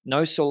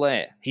 No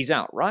Soler. He's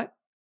out, right?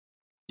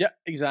 Yeah,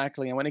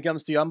 exactly. And when it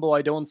comes to Jumbo,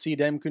 I don't see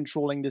them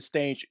controlling the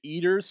stage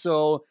either.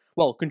 So,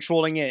 well,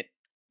 controlling it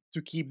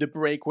to keep the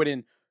break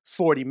within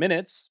 40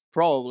 minutes,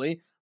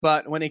 probably.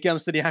 But when it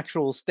comes to the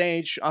actual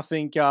stage, I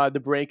think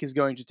the break is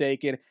going to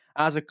take it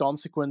as a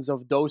consequence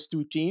of those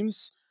two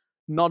teams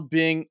not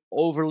being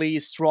overly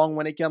strong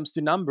when it comes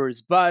to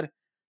numbers. But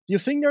do you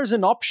think there's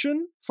an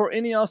option for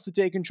Ineos to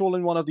take control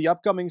in one of the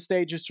upcoming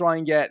stages, try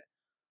and get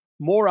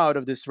more out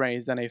of this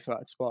race than a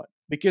third spot?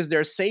 Because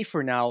they're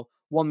safer now,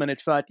 1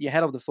 minute 30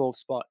 ahead of the fourth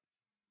spot.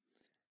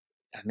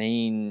 I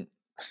mean,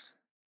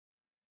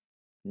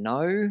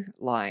 no,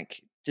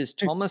 like does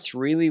Thomas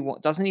really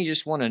want? Doesn't he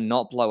just want to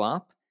not blow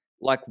up?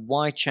 Like,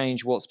 why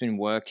change what's been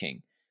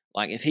working?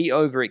 Like, if he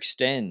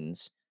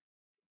overextends,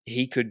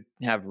 he could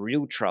have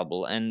real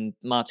trouble. And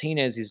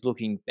Martinez is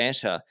looking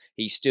better.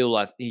 He still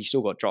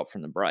got dropped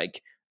from the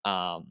break.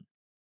 I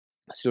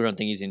still don't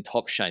think he's in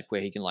top shape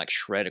where he can like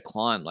shred a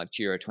climb like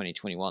Giro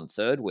 2021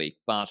 third week.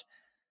 But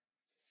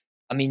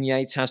I mean,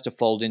 Yates has to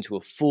fold into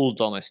a full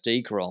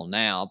domestique role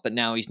now, but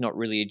now he's not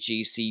really a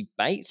GC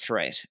bait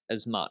threat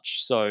as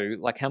much. So,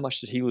 like, how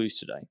much did he lose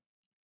today?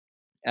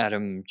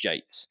 Adam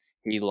Yates.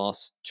 He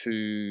lost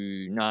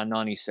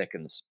 90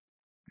 seconds.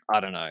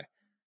 I don't know.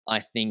 I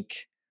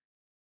think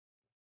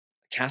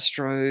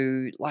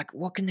Castro, like,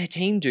 what can their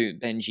team do,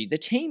 Benji? The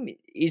team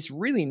is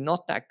really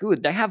not that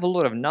good. They have a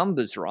lot of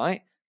numbers,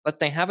 right?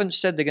 But they haven't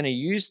said they're going to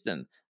use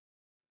them.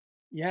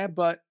 Yeah,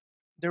 but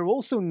they're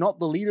also not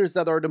the leaders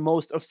that are the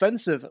most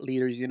offensive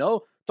leaders, you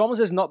know? Thomas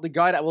is not the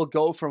guy that will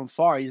go from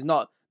far. He's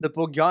not the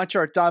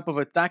Pogacar type of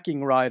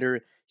attacking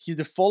rider. He's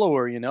the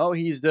follower, you know?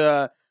 He's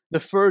the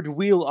third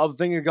wheel of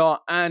Vingegaard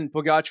and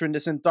Pogacar in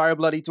this entire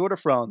bloody Tour de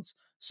France.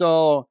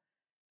 So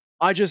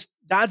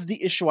that's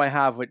the issue I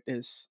have with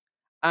this.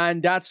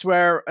 And that's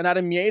where an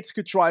Adam Yates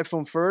could try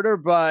from further,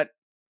 but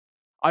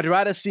I'd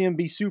rather see him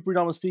be super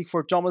domestique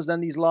for Thomas than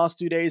these last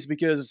 2 days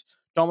because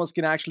Thomas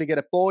can actually get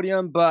a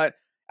podium. But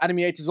Adam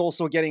Yates is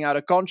also getting out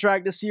of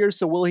contract this year,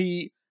 so will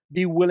he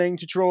be willing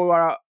to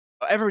throw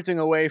everything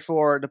away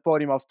for the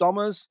podium of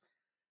Thomas?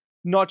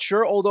 Not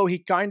sure, although he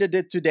kind of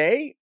did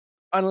today,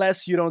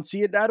 unless you don't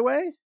see it that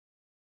way.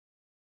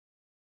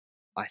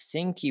 I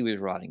think he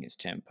was riding his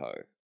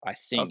tempo. I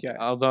think, Okay.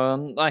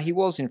 although he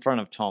was in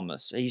front of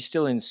Thomas, he's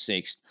still in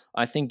sixth.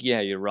 I think,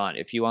 yeah, you're right.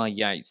 If you are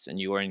Yates and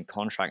you are in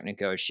contract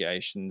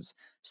negotiations,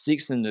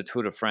 sixth in the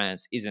Tour de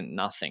France isn't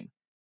nothing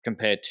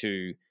compared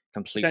to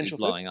completely Potential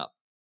fifth. blowing up.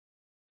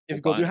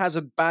 If Gaudu has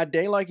a bad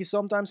day like he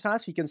sometimes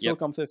has, he can still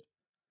come fifth.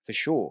 For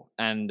sure.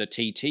 And the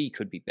TT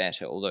could be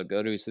better, although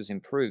Gaudu's has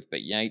improved,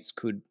 but Yates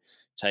could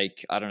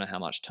take, I don't know how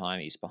much time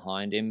he's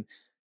behind him.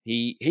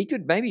 He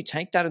could maybe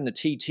take that in the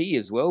TT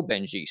as well,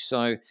 Benji.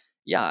 So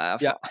yeah,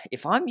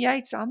 if I'm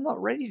Yates, I'm not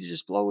ready to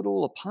just blow it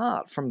all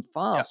apart from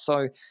far. Yeah.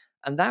 So,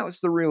 and that was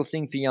the real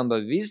thing for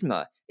Jumbo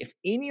Visma. If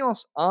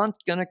Ineos aren't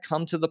going to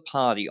come to the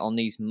party on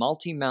these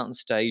multi-mountain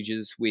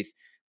stages with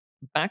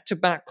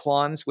back-to-back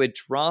climbs where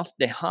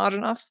they're hard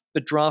enough,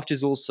 but draft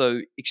is also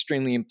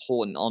extremely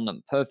important on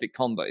them. Perfect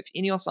combo. If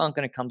Ineos aren't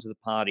going to come to the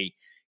party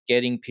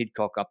getting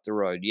Pidcock up the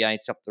road,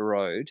 Yates up the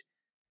road,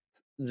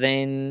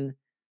 then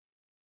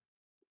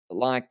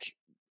like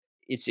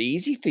it's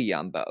easy for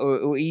Jumbo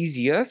or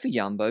easier for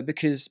Jumbo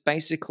because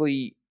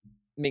basically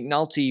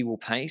McNulty will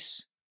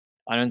pace.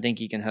 I don't think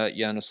he can hurt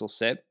Jonas or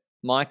Sepp.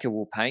 Micah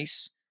will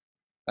pace.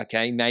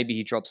 Okay, maybe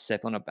he drops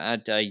Sepp on a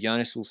bad day.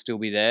 Jonas will still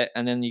be there.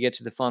 And then you get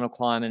to the final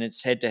climb and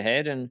it's head to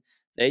head, and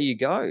there you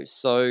go.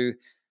 So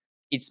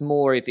it's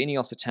more if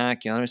Ineos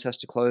attack, Jonas has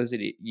to close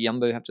it.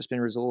 Jumbo have to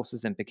spend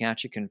resources, and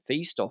Pogacar can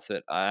feast off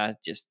it.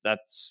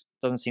 That's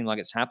doesn't seem like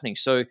it's happening.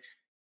 So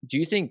do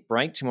you think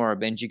break tomorrow,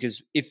 Benji?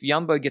 Because if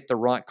Jumbo get the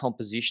right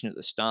composition at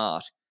the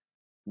start,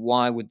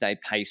 why would they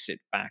pace it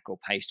back or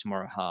pace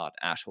tomorrow hard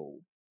at all?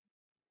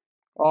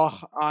 Oh,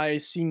 I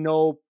see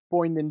no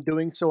point in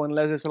doing so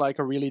unless it's like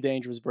a really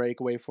dangerous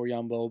breakaway for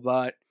Jumbo.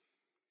 But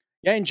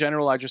yeah, in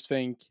general, I just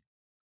think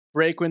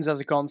break wins as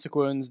a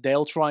consequence.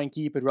 They'll try and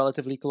keep it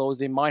relatively close.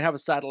 They might have a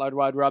satellite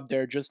rider up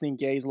there just in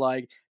case,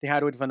 like they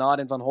had with Van Aert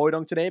and Van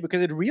Hooydonk today,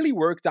 because it really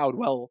worked out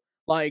well.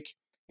 Like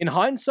in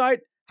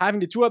hindsight, having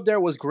the two up there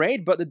was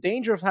great, but the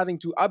danger of having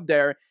two up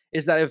there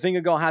is that if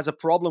Vingegaard has a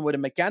problem with a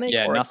mechanic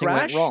or a crash,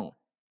 went wrong.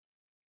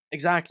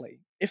 Exactly.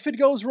 If it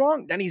goes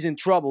wrong, then he's in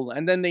trouble,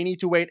 and then they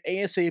need to wait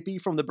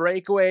ASAP from the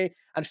breakaway,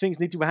 and things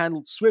need to be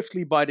handled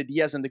swiftly by the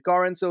DS and the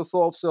car and so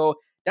forth. So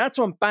that's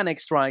when panic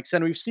strikes,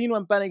 and we've seen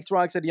when panic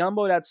strikes at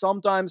Jumbo that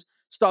sometimes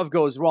stuff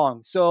goes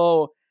wrong.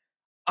 So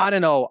I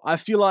don't know. I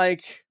feel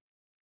like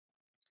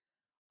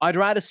I'd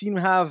rather see him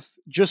have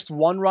just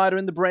one rider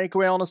in the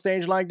breakaway on a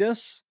stage like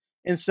this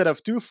instead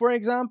of two, for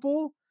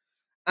example.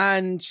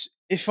 And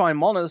if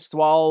I'm honest,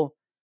 well,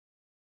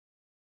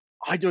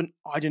 I don't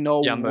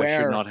know Jumbo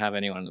where. should not have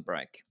anyone in the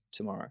break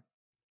tomorrow.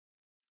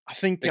 I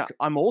think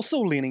I'm also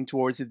leaning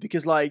towards it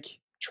because, like,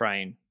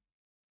 train.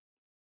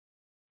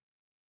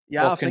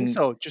 Yeah, I think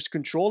so. Just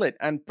control it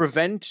and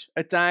prevent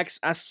attacks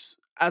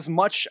as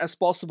much as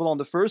possible on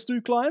the first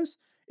two climbs.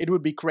 It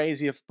would be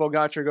crazy if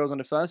Pogacar goes on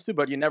the first two,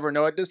 but you never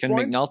know at this point.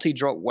 Can McNulty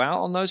drop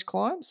wow on those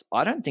climbs?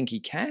 I don't think he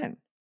can.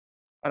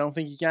 I don't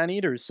think he can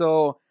either.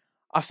 So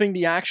I think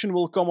the action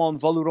will come on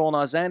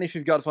Valoureux-Agen. If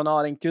you've got Van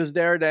Aert and Kuss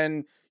there,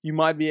 then you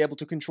might be able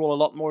to control a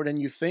lot more than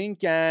you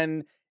think.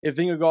 And if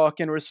Vingegaard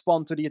can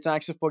respond to the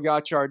attacks of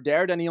Pogacar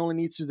there, then he only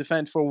needs to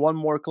defend for one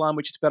more climb,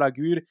 which is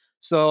Péragudes.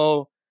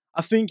 So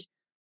I think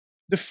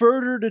the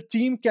further the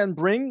team can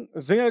bring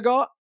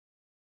Vingegaard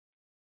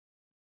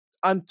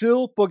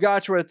until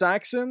Pogacar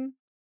attacks him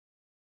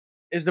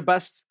is the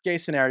best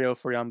case scenario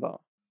for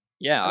Jumbo.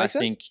 Yeah, That I makes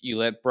sense? think you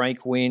let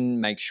Break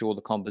win, make sure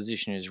the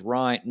composition is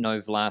right. No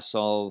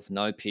Vlasov,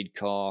 no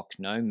Pidcock,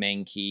 no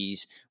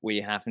Menkes.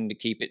 We're having to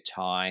keep it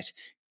tight.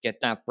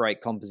 Get that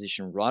break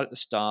composition right at the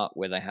start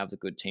where they have the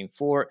good team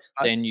for it.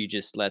 Then But you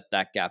just let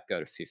that gap go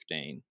to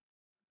 15.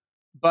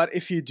 but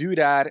if you do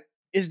that,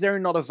 is there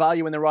not a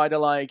value in the rider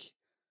like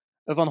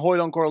Van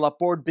Hooydonk or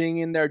Laporte being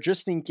in there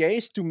just in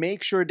case to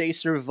make sure they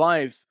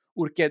survive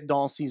Urquette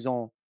dans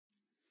saison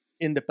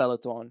in the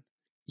peloton?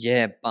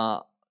 Yeah,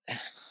 but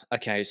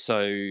okay,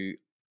 so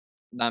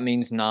that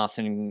means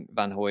Nathan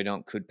Van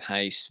Hooydonk could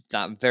pace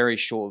that very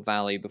short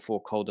valley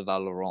before Col de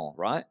Valoron,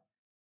 right?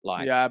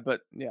 Like Yeah,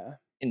 but yeah,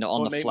 on the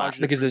won't make flat much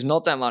because there's difference.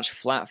 not that much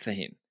flat for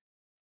him.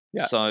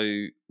 Yeah, So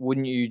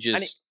wouldn't you and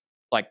just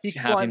like he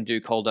have climbed. him do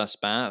Col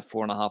d'Aspin at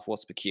 4.5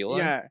 watts per kilo?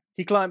 Yeah,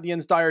 he climbed the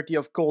entirety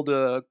of Col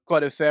de Croix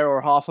de Fer,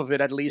 or half of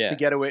it at least, to Yeah,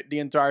 get away the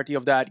entirety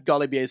of that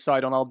Galibier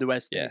side on Alpe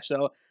d'Huez yeah. stage.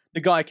 So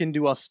the guy can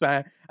do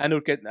Aspin and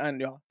Urquette,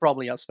 and yeah,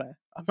 probably Aspin.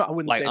 I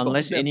wouldn't Like say both of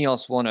unless them.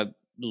 Ineos want to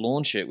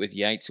launch it with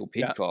Yates or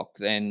Yeah, Pidcock,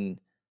 then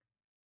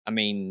I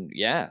mean,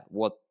 yeah,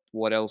 what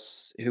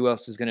else? Who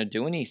else is going to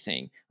do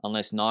anything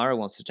unless Naira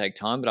wants to take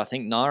time? But I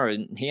think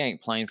Naira he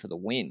ain't playing for the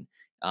win.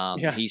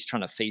 yeah. He's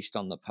trying to feast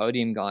on the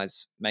podium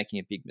guys, making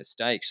a big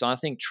mistake. So I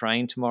think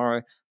train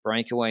tomorrow,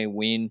 breakaway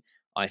win.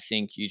 I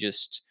think you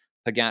just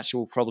Pogacar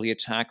will probably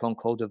attack on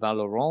Col de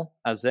Valoron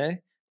as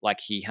there, like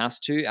he has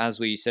to, as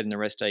we said in the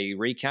rest day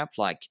recap.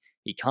 Like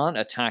he can't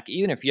attack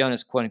even if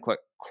Jonas quote unquote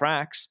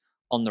cracks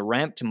on the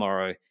ramp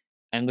tomorrow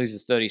and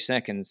loses 30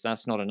 seconds,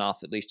 that's not enough,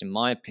 at least in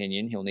my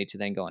opinion. He'll need to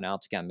then go on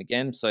Altigam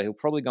again. So he'll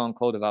probably go on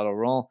Col de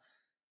Valoron.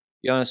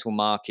 Jonas will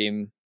mark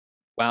him.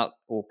 Wout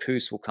or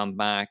Koos will come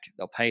back.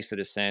 They'll pace the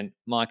descent.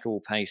 Michael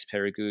will pace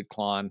Perigoud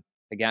climb.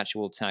 Pogacar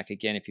will attack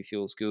again if he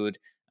feels good.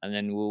 And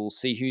then we'll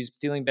see who's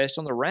feeling best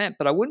on the ramp.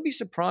 But I wouldn't be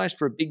surprised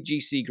for a big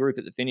GC group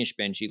at the finish,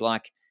 Benji.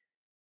 Like,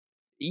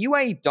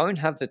 UAE don't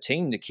have the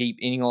team to keep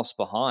Ineos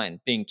behind,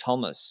 being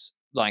Thomas,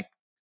 like,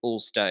 all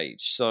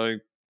stage. So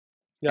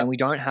Yeah. and we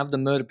don't have the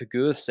murder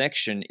Pagure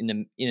section in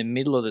the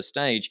middle of the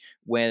stage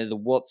where the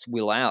Watts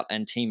will out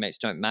and teammates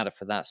don't matter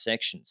for that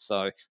section.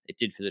 So it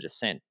did for the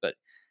descent. But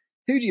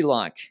who do you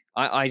like?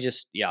 I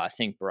just I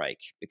think break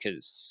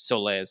because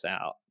Soler's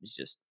out. It's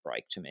just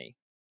break to me.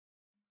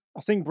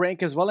 I think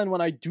break as well. And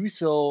when I do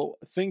so,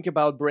 think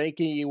about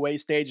breaking away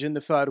stage in the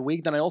third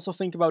week, then I also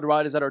think about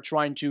riders that are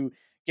trying to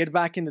get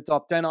back in the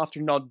top 10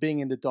 after not being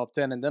in the top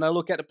 10. And then I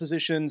look at the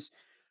positions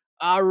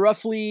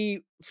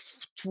roughly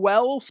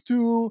 12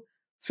 to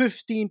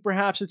 15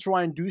 perhaps to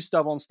try and do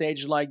stuff on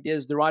stages like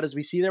this. The riders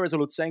we see there is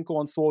Lutsenko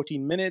on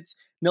 14 minutes,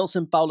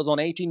 Nelson Paulus on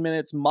 18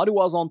 minutes,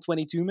 Madouas on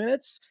 22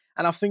 minutes.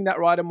 And I think that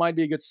rider might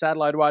be a good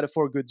satellite rider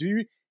for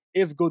Gaudu.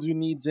 If Gaudu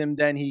needs him,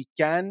 then he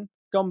can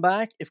come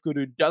back. If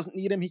Gaudu doesn't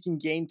need him, he can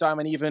gain time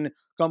and even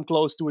come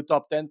close to a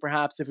top 10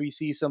 perhaps if we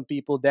see some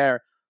people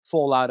there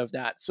fall out of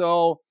that.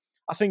 So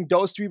I think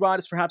those three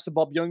riders, perhaps the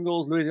Bob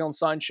Jungels, Luis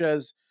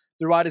Sanchez,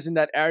 the riders in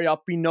that area.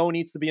 Pinot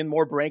needs to be in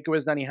more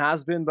breakaways than he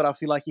has been, but I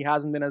feel like he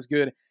hasn't been as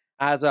good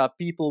as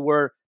people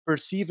were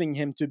perceiving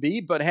him to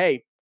be. But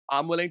hey,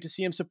 I'm willing to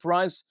see him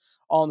surprise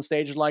on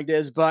stages like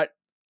this. But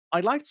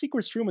I'd like to see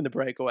Chris Froome in the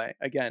breakaway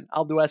again,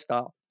 Alpe d'Huez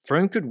style.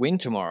 Froome could win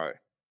tomorrow.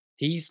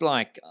 He's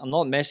like, I'm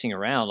not messing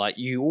around. Like,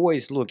 you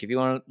always look, if you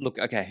want to look,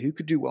 okay, who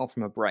could do well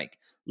from a break?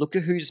 Look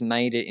at who's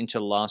made it into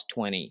the last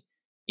 20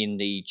 in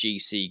the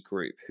GC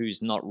group,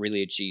 who's not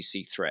really a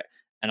GC threat.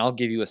 And I'll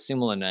give you a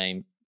similar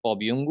name.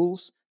 Bob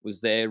Jungels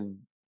was there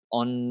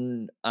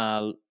on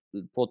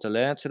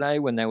Portelaire today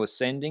when they were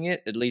sending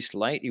it, at least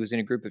late. He was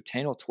in a group of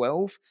 10 or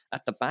 12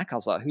 at the back. I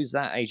was like, who's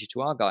that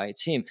AG2R guy?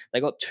 It's him.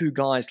 They got two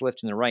guys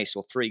left in the race,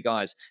 or three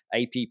guys,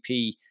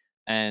 APP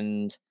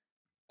and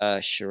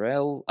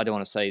Sherelle. I don't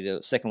want to say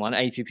the second one.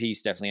 APP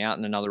is definitely out,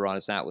 and another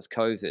rider's out with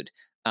COVID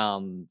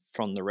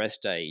from the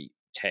rest day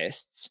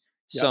tests.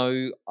 Yeah.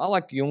 So I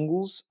like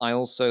Jungels. I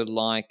also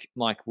like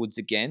Mike Woods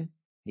again.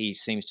 He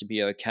seems to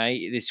be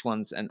okay. This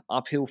one's an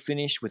uphill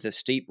finish with a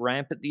steep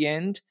ramp at the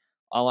end.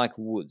 I like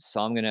Woods,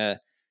 so I'm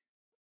gonna.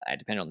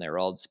 Depending on their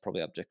odds,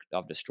 probably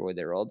I've destroyed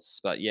their odds,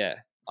 but yeah,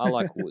 I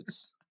like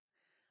Woods.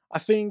 I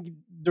think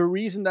the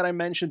reason that I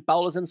mentioned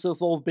Paulus and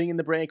Silvov being in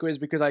the breakaway is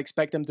because I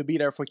expect them to be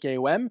there for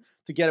KOM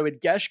together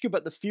with Geschke.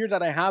 But the fear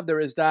that I have there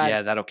is that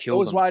Yeah, that'll kill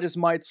those them. riders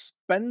might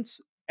spend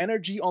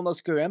energy on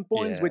those KOM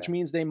points, Yeah, which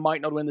means they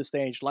might not win the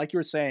stage, like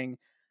you're saying.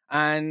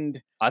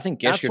 And I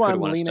think that's Geschke why could have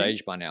I'm won a leaning.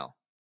 stage by now.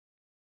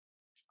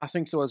 I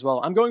think so as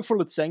well. I'm going for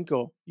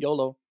Lutsenko,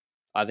 YOLO.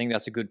 I think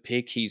that's a good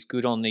pick. He's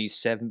good on these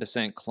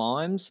 7%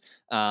 climbs.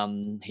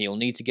 He'll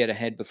need to get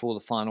ahead before the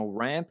final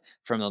ramp.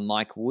 From a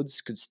Mike Woods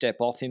could step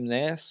off him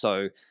there.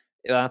 So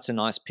that's a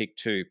nice pick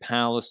too.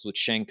 Paulus,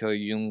 Lutsenko,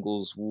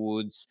 Jungels,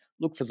 Woods.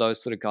 Look for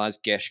those sort of guys.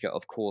 Geschke,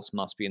 of course,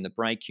 must be in the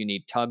break. You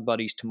need tug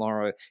buddies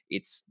tomorrow.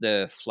 It's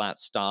the flat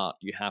start.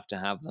 You have to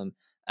have them.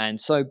 And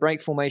so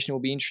break formation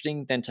will be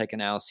interesting. Then take an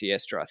hour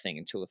siesta, I think,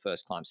 until the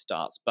first climb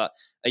starts. But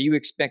what are you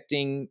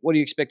expecting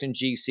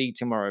GC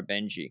tomorrow,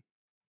 Benji?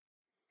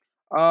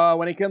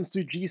 When it comes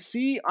to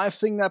GC, I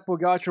think that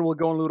Pogacar will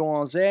go on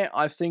Laurent.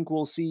 I think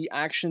we'll see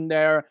action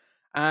there.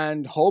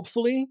 And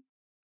hopefully,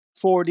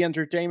 for the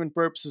entertainment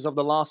purposes of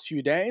the last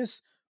few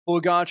days,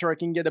 Pogacar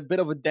can get a bit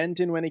of a dent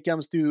in when it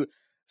comes to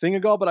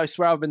Vingegaard, but I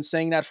swear I've been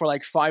saying that for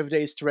like 5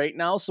 days straight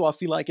now, so I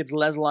feel like it's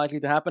less likely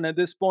to happen at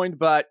this point.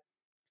 But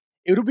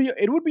it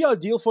would be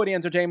ideal for the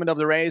entertainment of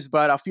the race.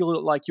 But I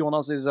feel like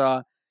Jonas is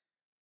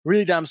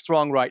really damn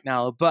strong right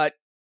now. But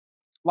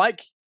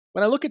like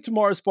when I look at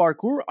tomorrow's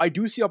parkour, I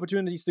do see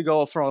opportunities to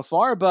go from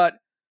afar, but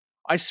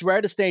I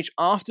swear the stage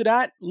after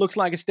that looks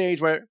like a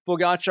stage where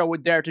Pogacar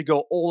would dare to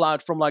go all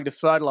out from like the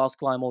third last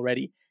climb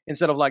already,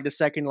 instead of like the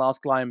second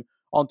last climb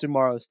on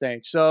tomorrow's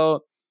stage.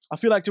 So I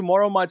feel like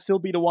tomorrow might still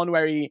be the one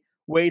where he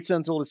waits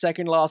until the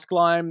second last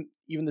climb,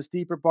 even the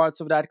steeper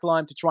parts of that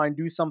climb, to try and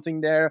do something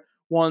there.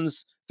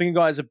 Once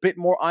Vingegaard is a bit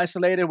more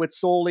isolated with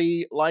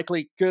Soli,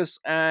 likely Kuss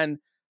and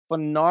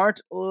Van Aert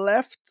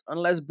left,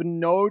 unless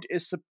Benoit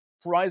is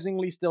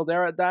surprisingly still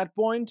there at that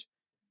point.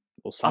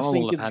 Well, I someone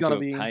will think have it's had to gonna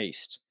have be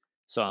paced.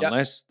 So yeah.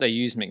 unless they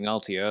use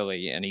McNulty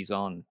early and he's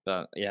on,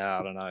 but yeah,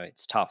 I don't know.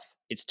 It's tough.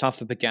 It's tough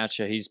for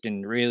Pogacar. He's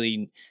been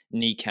really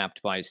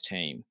kneecapped by his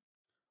team.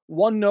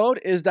 One note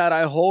is that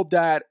I hope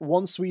that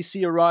once we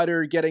see a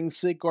rider getting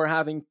sick or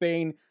having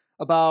pain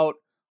about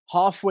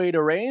halfway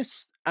the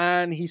race,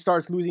 and he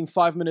starts losing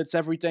 5 minutes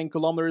every 10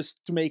 kilometers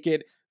to make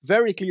it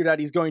very clear that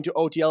he's going to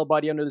OTL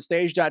by the end of the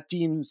stage, that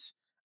teams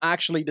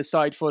actually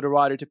decide for the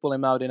rider to pull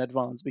him out in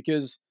advance.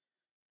 Because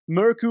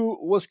Merku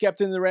was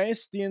kept in the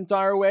race the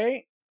entire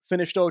way,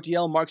 finished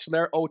OTL. Mark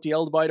Soler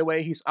OTL'd, by the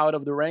way. He's out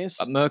of the But race.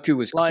 Merku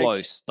was Like,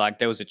 close. Like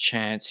there was a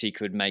chance he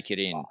could make it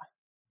in.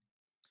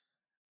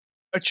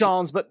 a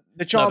chance, but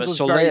the No, chance but was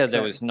very Soler, there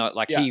slim. was no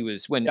like Yeah, he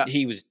was when yeah.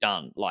 he was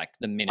done. Like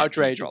the minute he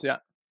Outrageous, dropped. yeah.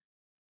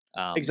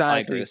 I agree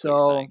Exactly. with what you're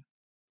So saying.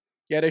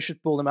 yeah, they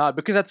should pull them out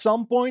because at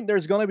some point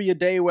there's gonna be a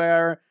day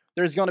where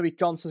there's gonna be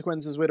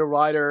consequences with a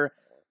rider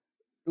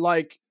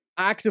like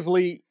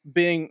actively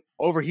being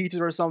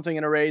overheated or something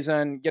in a race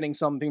and getting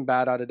something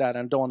bad out of that,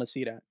 and I don't want to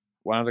see that.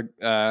 One of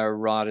the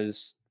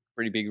riders,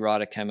 pretty big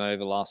rider, came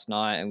over last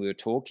night and we were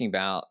talking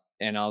about,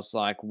 and I was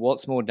like,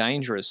 what's more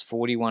dangerous,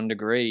 41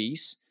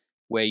 degrees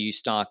where you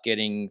start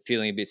getting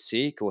feeling a bit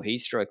sick or heat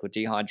stroke or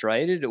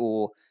dehydrated,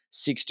 or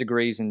 6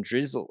 degrees and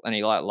drizzle? And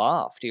he like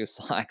laughed. He was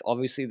like,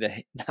 obviously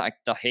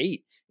the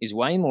heat is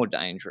way more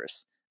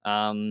dangerous.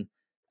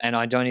 And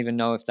I don't even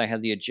know if they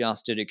had the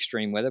adjusted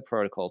extreme weather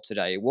protocol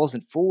today. It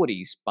wasn't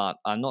 40s, but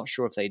I'm not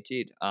sure if they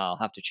did. I'll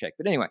have to check.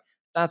 But anyway,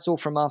 that's all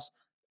from us.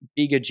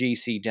 Bigger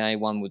GC day,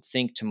 one would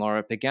think,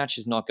 tomorrow.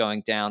 Pogacar's not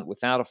going down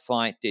without a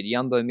fight. Did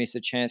Jumbo miss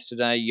a chance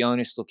today?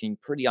 Jonas looking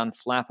pretty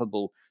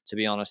unflappable, to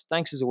be honest.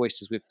 Thanks as always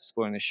to Zwift for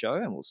supporting the show,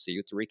 and we'll see you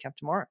at the recap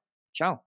tomorrow. Ciao.